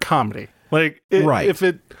here for comedy. Like right.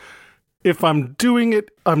 If I'm doing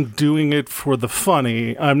it, I'm doing it for the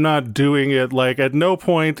funny. I'm not doing it like at no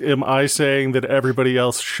point am I saying that everybody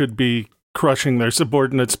else should be crushing their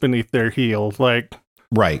subordinates beneath their heel. Like,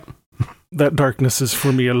 right. That darkness is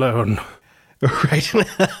for me alone. Right.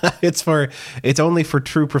 It's only for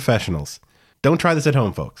true professionals. Don't try this at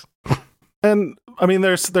home, folks. And I mean,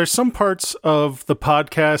 there's some parts of the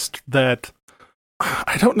podcast that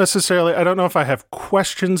I don't know if I have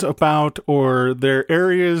questions about, or there are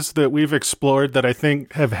areas that we've explored that I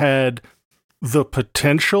think have had the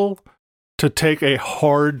potential to take a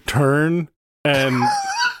hard turn and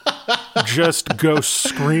just go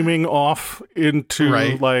screaming off into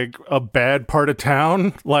like a bad part of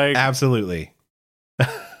town. Like, absolutely.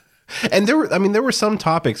 And there were some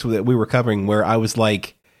topics that we were covering where I was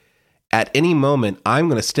like, at any moment, I'm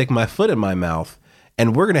going to stick my foot in my mouth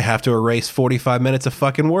and we're going to have to erase 45 minutes of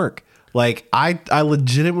fucking work. Like, I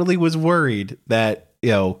legitimately was worried that,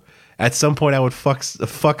 at some point I would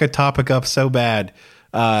fuck a topic up so bad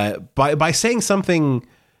by saying something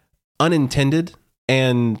unintended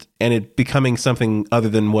and it becoming something other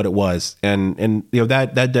than what it was. And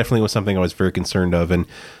that definitely was something I was very concerned of. And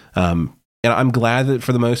I'm glad that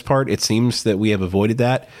for the most part, it seems that we have avoided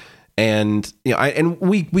that. And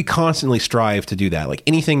we constantly strive to do that. Like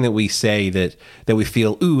anything that we say that we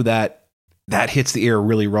feel, ooh, that hits the ear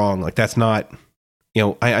really wrong. Like that's not,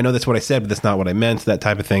 I know that's what I said, but that's not what I meant. That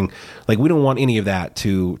type of thing. Like we don't want any of that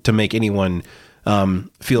to make anyone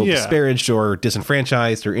feel disparaged or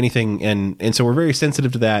disenfranchised or anything. And so we're very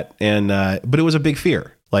sensitive to that. And but it was a big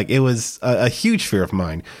fear. Like it was a huge fear of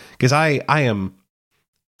mine, because I am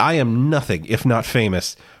nothing if not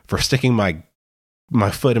famous for sticking my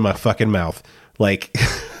foot in my fucking mouth. Like,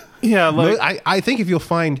 yeah, like I think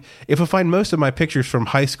if I find most of my pictures from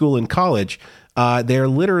high school and college, they're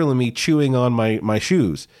literally me chewing on my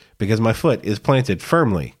shoes because my foot is planted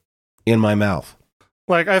firmly in my mouth.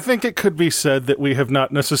 Like, I think it could be said that we have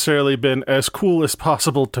not necessarily been as cool as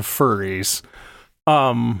possible to furries.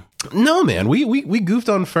 No, man, we goofed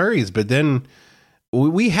on furries, but then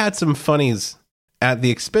we had some funnies at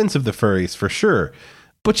the expense of the furries for sure.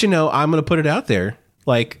 But I'm going to put it out there.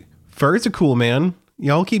 Like, furries are cool, man.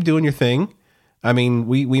 Y'all keep doing your thing. I mean,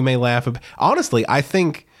 we may laugh. Honestly, I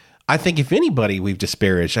think if anybody we've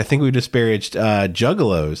disparaged,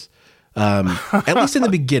 juggalos. At least in the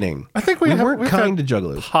beginning. I think we weren't kind to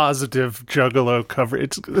juggalos. Positive juggalo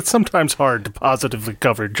coverage. It's sometimes hard to positively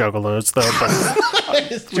cover juggalos, though. But,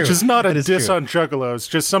 which is not a diss on juggalos.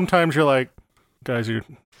 Just sometimes you're like, guys, you're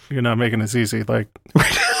not making this easy. Like,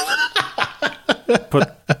 put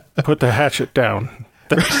the hatchet down.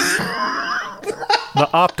 The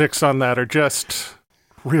optics on that are just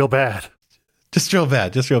real bad. Just real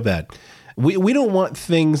bad. We don't want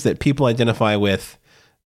things that people identify with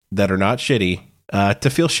that are not shitty to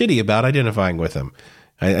feel shitty about identifying with them.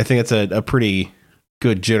 I think it's a pretty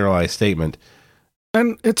good generalized statement.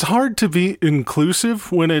 And it's hard to be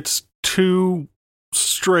inclusive when it's two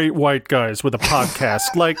straight white guys with a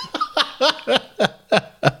podcast. Like,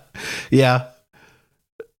 yeah.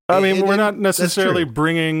 I mean, we're not necessarily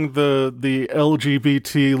bringing the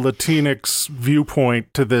LGBT Latinx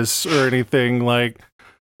viewpoint to this or anything. Like,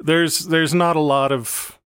 there's not a lot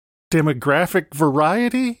of demographic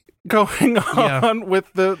variety going on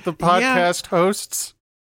with the podcast hosts.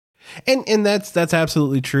 And that's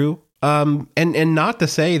absolutely true. And not to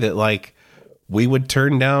say that like we would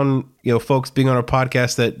turn down, folks being on a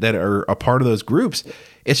podcast that are a part of those groups.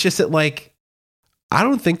 It's just that like I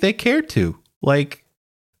don't think they care to. Like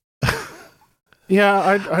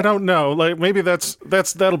yeah, I don't know. Like maybe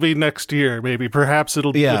that'll be next year. Maybe perhaps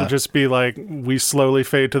it'll just be like we slowly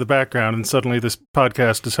fade to the background and suddenly this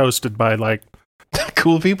podcast is hosted by like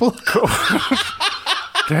cool people.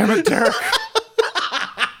 Damn it, Derek.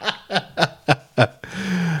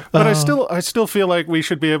 But I still feel like we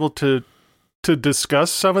should be able to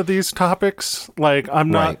discuss some of these topics. Like I'm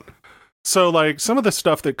not so like some of the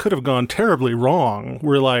stuff that could have gone terribly wrong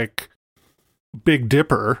were like Big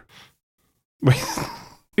Dipper.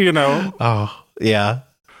 Oh yeah.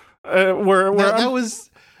 That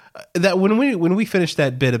was that when we finished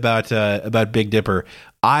that bit about Big Dipper,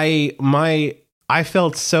 I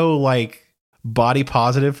felt so like body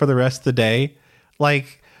positive for the rest of the day.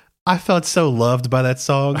 Like I felt so loved by that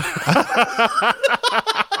song. It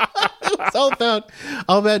was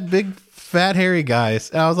all about big fat hairy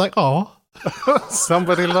guys. And I was like, oh,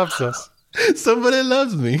 somebody loves us. Somebody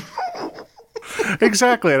loves me.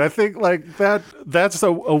 Exactly. And I think like that's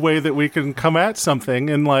a way that we can come at something,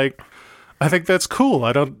 and like I think that's cool.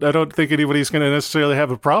 I don't think anybody's going to necessarily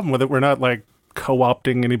have a problem with it. We're not like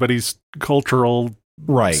co-opting anybody's cultural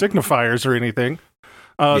signifiers or anything.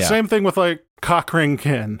 Same thing with like Cockring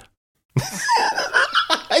Ken.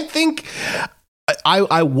 I think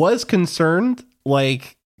I was concerned,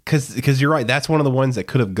 like because you're right. That's one of the ones that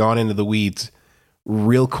could have gone into the weeds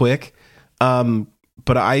real quick.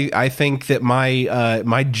 But I think that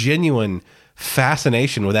my genuine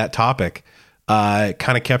fascination with that topic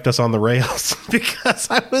kind of kept us on the rails because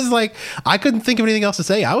I was like, I couldn't think of anything else to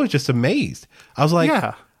say. I was just amazed. I was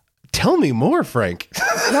like, tell me more, Frank.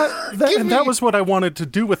 That was what I wanted to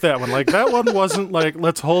do with that one. Like that one wasn't like,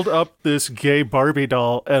 let's hold up this gay Barbie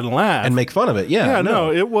doll and laugh. And make fun of it. Yeah,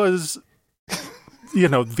 no, it was...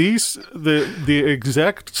 the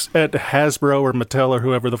execs at Hasbro or Mattel or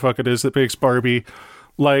whoever the fuck it is that makes Barbie,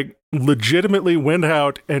 like, legitimately went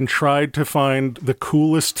out and tried to find the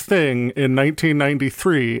coolest thing in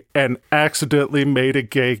 1993 and accidentally made a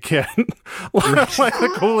gay Ken. Like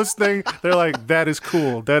the coolest thing. They're like, that is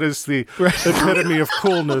cool. That is the epitome of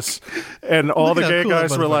coolness. And all the gay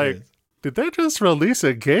guys were like, did they just release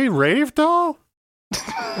a gay rave doll?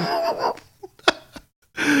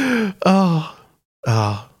 Oh,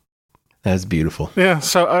 That's beautiful. Yeah,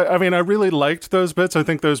 so I mean, I really liked those bits. I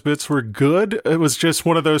think those bits were good. It was just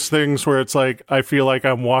one of those things where it's like, I feel like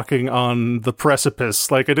I'm walking on the precipice.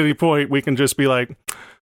 Like, at any point, we can just be like,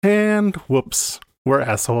 and whoops, we're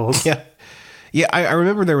assholes. Yeah. Yeah, I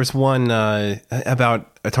remember there was one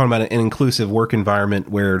about talking about an inclusive work environment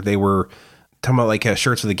where they were talking about like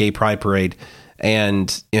shirts for the gay pride parade,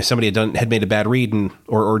 and somebody had made a bad read, and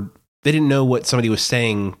or they didn't know what somebody was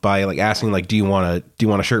saying by like asking like, do you want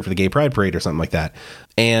a shirt for the gay pride parade or something like that?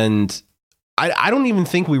 And I don't even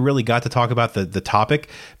think we really got to talk about the topic,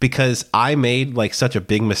 because I made like such a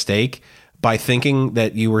big mistake by thinking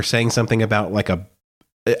that you were saying something about like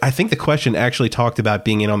I think the question actually talked about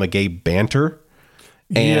being in on the gay banter.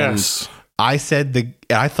 And yes. I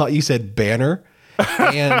thought you said banner.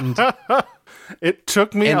 And it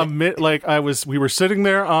took me a minute. Like, we were sitting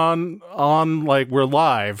there on like, we're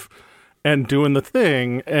live and doing the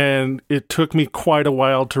thing, and it took me quite a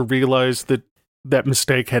while to realize that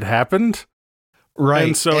mistake had happened. Right.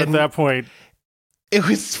 And so at that point, it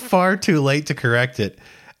was far too late to correct it.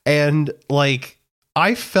 And like,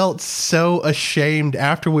 I felt so ashamed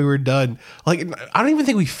after we were done. Like, I don't even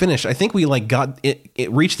think we finished. I think we like got it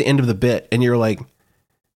reached the end of the bit, and you're like,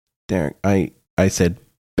 Derek, I said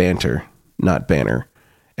banter, not banner.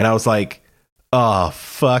 And I was like, oh,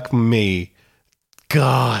 fuck me.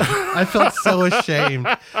 God, I felt so ashamed.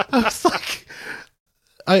 I was like,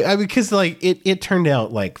 because like it turned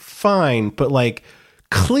out like fine, but like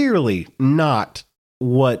clearly not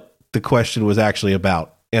what the question was actually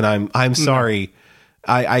about. And I'm sorry.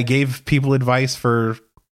 I gave people advice for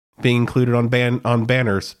being included on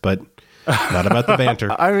banners, but not about the banter.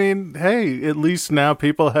 I mean, hey, at least now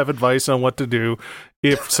people have advice on what to do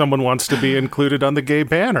if someone wants to be included on the gay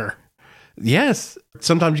banner. Yes.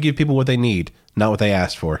 Sometimes you give people what they need, not what they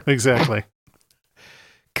asked for. Exactly.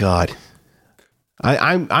 God.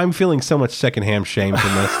 I'm feeling so much secondhand shame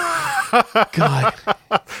from this. God.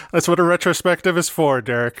 That's what a retrospective is for,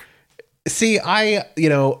 Derek. See, I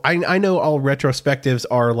know all retrospectives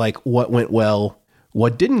are like what went well,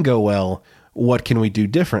 what didn't go well, what can we do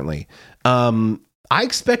differently. I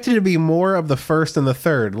expected it to be more of the first and the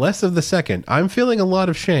third, less of the second. I'm feeling a lot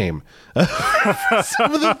of shame.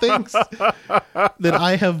 Some of the things that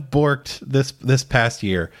I have borked this past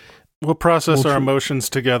year. We'll process our emotions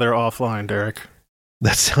together offline, Derek.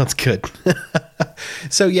 That sounds good.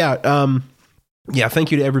 So yeah,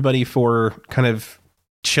 thank you to everybody for kind of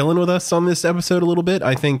chilling with us on this episode a little bit.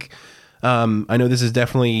 I think I know this is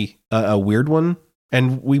definitely a weird one,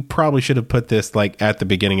 and we probably should have put this like at the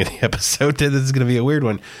beginning of the episode that this is going to be a weird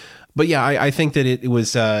one. But yeah, I think that it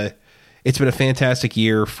was it's been a fantastic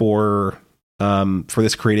year for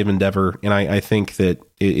this creative endeavor, and I think that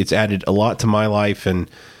it's added a lot to my life, and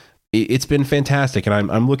it's been fantastic,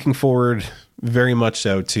 and I'm looking forward very much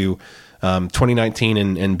so to 2019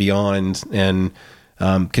 and beyond, and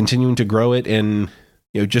continuing to grow it, and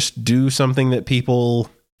just do something that people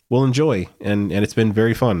will enjoy, and it's been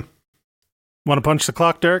very fun. Want to punch the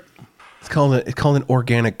clock, Derek? It's called an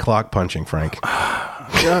organic clock punching, Frank.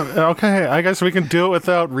 Yeah, okay. I guess we can do it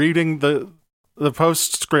without reading the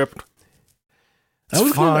postscript. I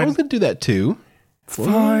was going to do that too.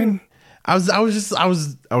 Fine. I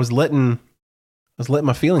was letting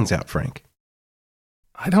my feelings out, Frank.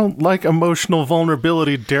 I don't like emotional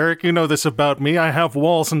vulnerability, Derek. You know this about me. I have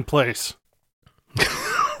walls in place.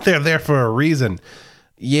 They're there for a reason.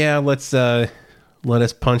 Yeah, let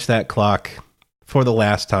us punch that clock for the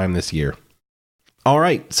last time this year. All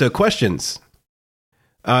right, so questions.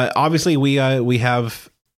 Obviously, we have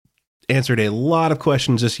answered a lot of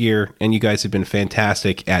questions this year, and you guys have been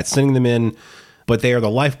fantastic at sending them in, but they are the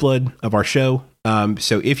lifeblood of our show.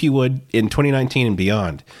 So if you would, in 2019 and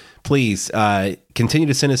beyond, please continue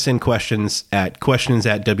to send us in questions at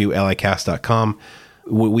questions@wlicast.com.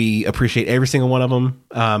 We appreciate every single one of them,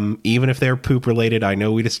 even if they're poop related. I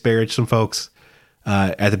know we disparaged some folks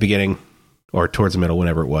at the beginning or towards the middle,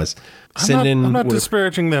 whenever it was. I'm not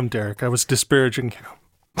disparaging them, Derek. I was disparaging you.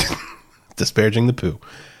 Disparaging the poo.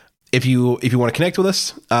 If you want to connect with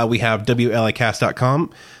us, we have wlicast.com.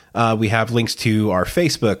 We have links to our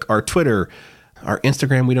Facebook, our Twitter, our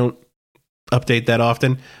Instagram. We don't update that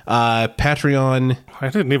often. Patreon. I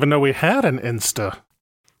didn't even know we had an Insta.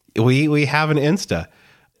 We have an Insta.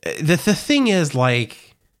 The thing is,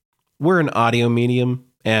 like, we're an audio medium,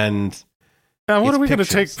 and what are we going to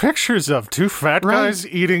take pictures of? Two fat guys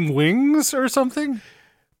eating wings or something?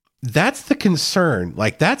 That's the concern.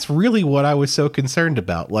 Like, that's really what I was so concerned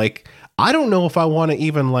about. Like, I don't know if I want to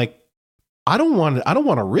even like. I don't want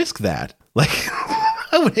to risk that. Like,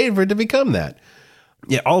 I would hate for it to become that.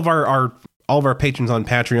 Yeah, all of our patrons on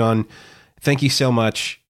Patreon, thank you so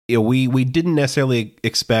much. we didn't necessarily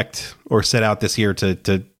expect or set out this year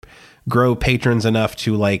to grow patrons enough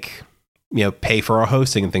to like, pay for our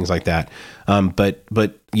hosting and things like that.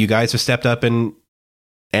 But you guys have stepped up and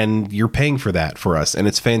you're paying for that for us. And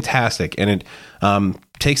it's fantastic. And it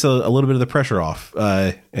takes a little bit of the pressure off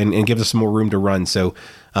and gives us some more room to run. So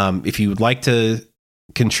if you would like to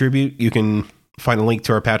contribute, you can find a link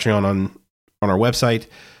to our Patreon on our website.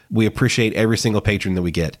 We appreciate every single patron that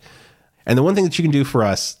we get. And the one thing that you can do for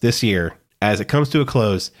us this year, as it comes to a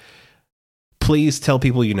close, please tell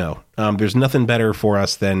people there's nothing better for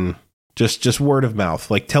us than just word of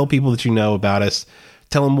mouth. Like, tell people that you know about us.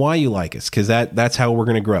 Tell them why you like us, because that's how we're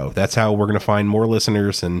going to grow. That's how we're going to find more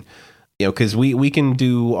listeners. And, because we can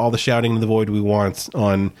do all the shouting in the void we want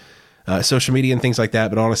on social media and things like that.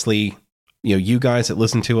 But honestly, you guys that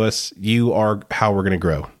listen to us, you are how we're going to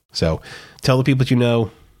grow. So tell the people that you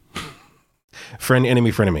know, friend,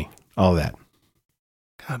 enemy, frenemy, all of that.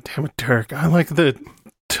 God damn it, Derek. I like the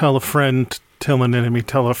tell a friend, tell an enemy,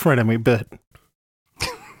 tell a frenemy bit.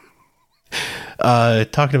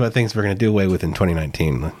 Talking about things we're going to do away with in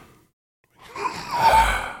 2019.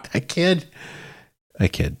 I kid.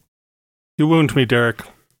 You wound me, Derek.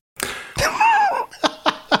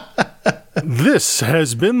 This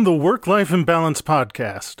has been the Work-Life Imbalance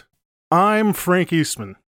Podcast. I'm Frank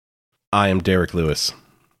Eastman. I am Derek Lewis.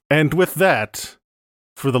 And with that,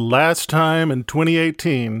 for the last time in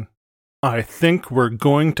 2018, I think we're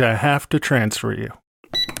going to have to transfer you.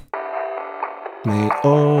 May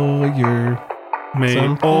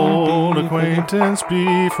old acquaintance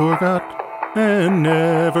be forgot and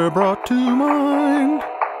never brought to mind.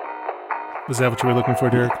 Was that what you were looking for,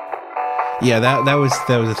 Derek? Yeah, that was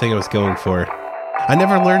the thing I was going for. I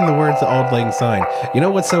never learned the words Auld Lang Syne. You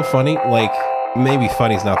know what's so funny? Like, maybe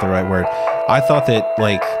funny is not the right word. I thought that,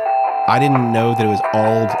 like, I didn't know that it was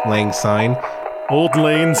Auld Lang Syne. Old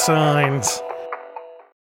Lane Signs.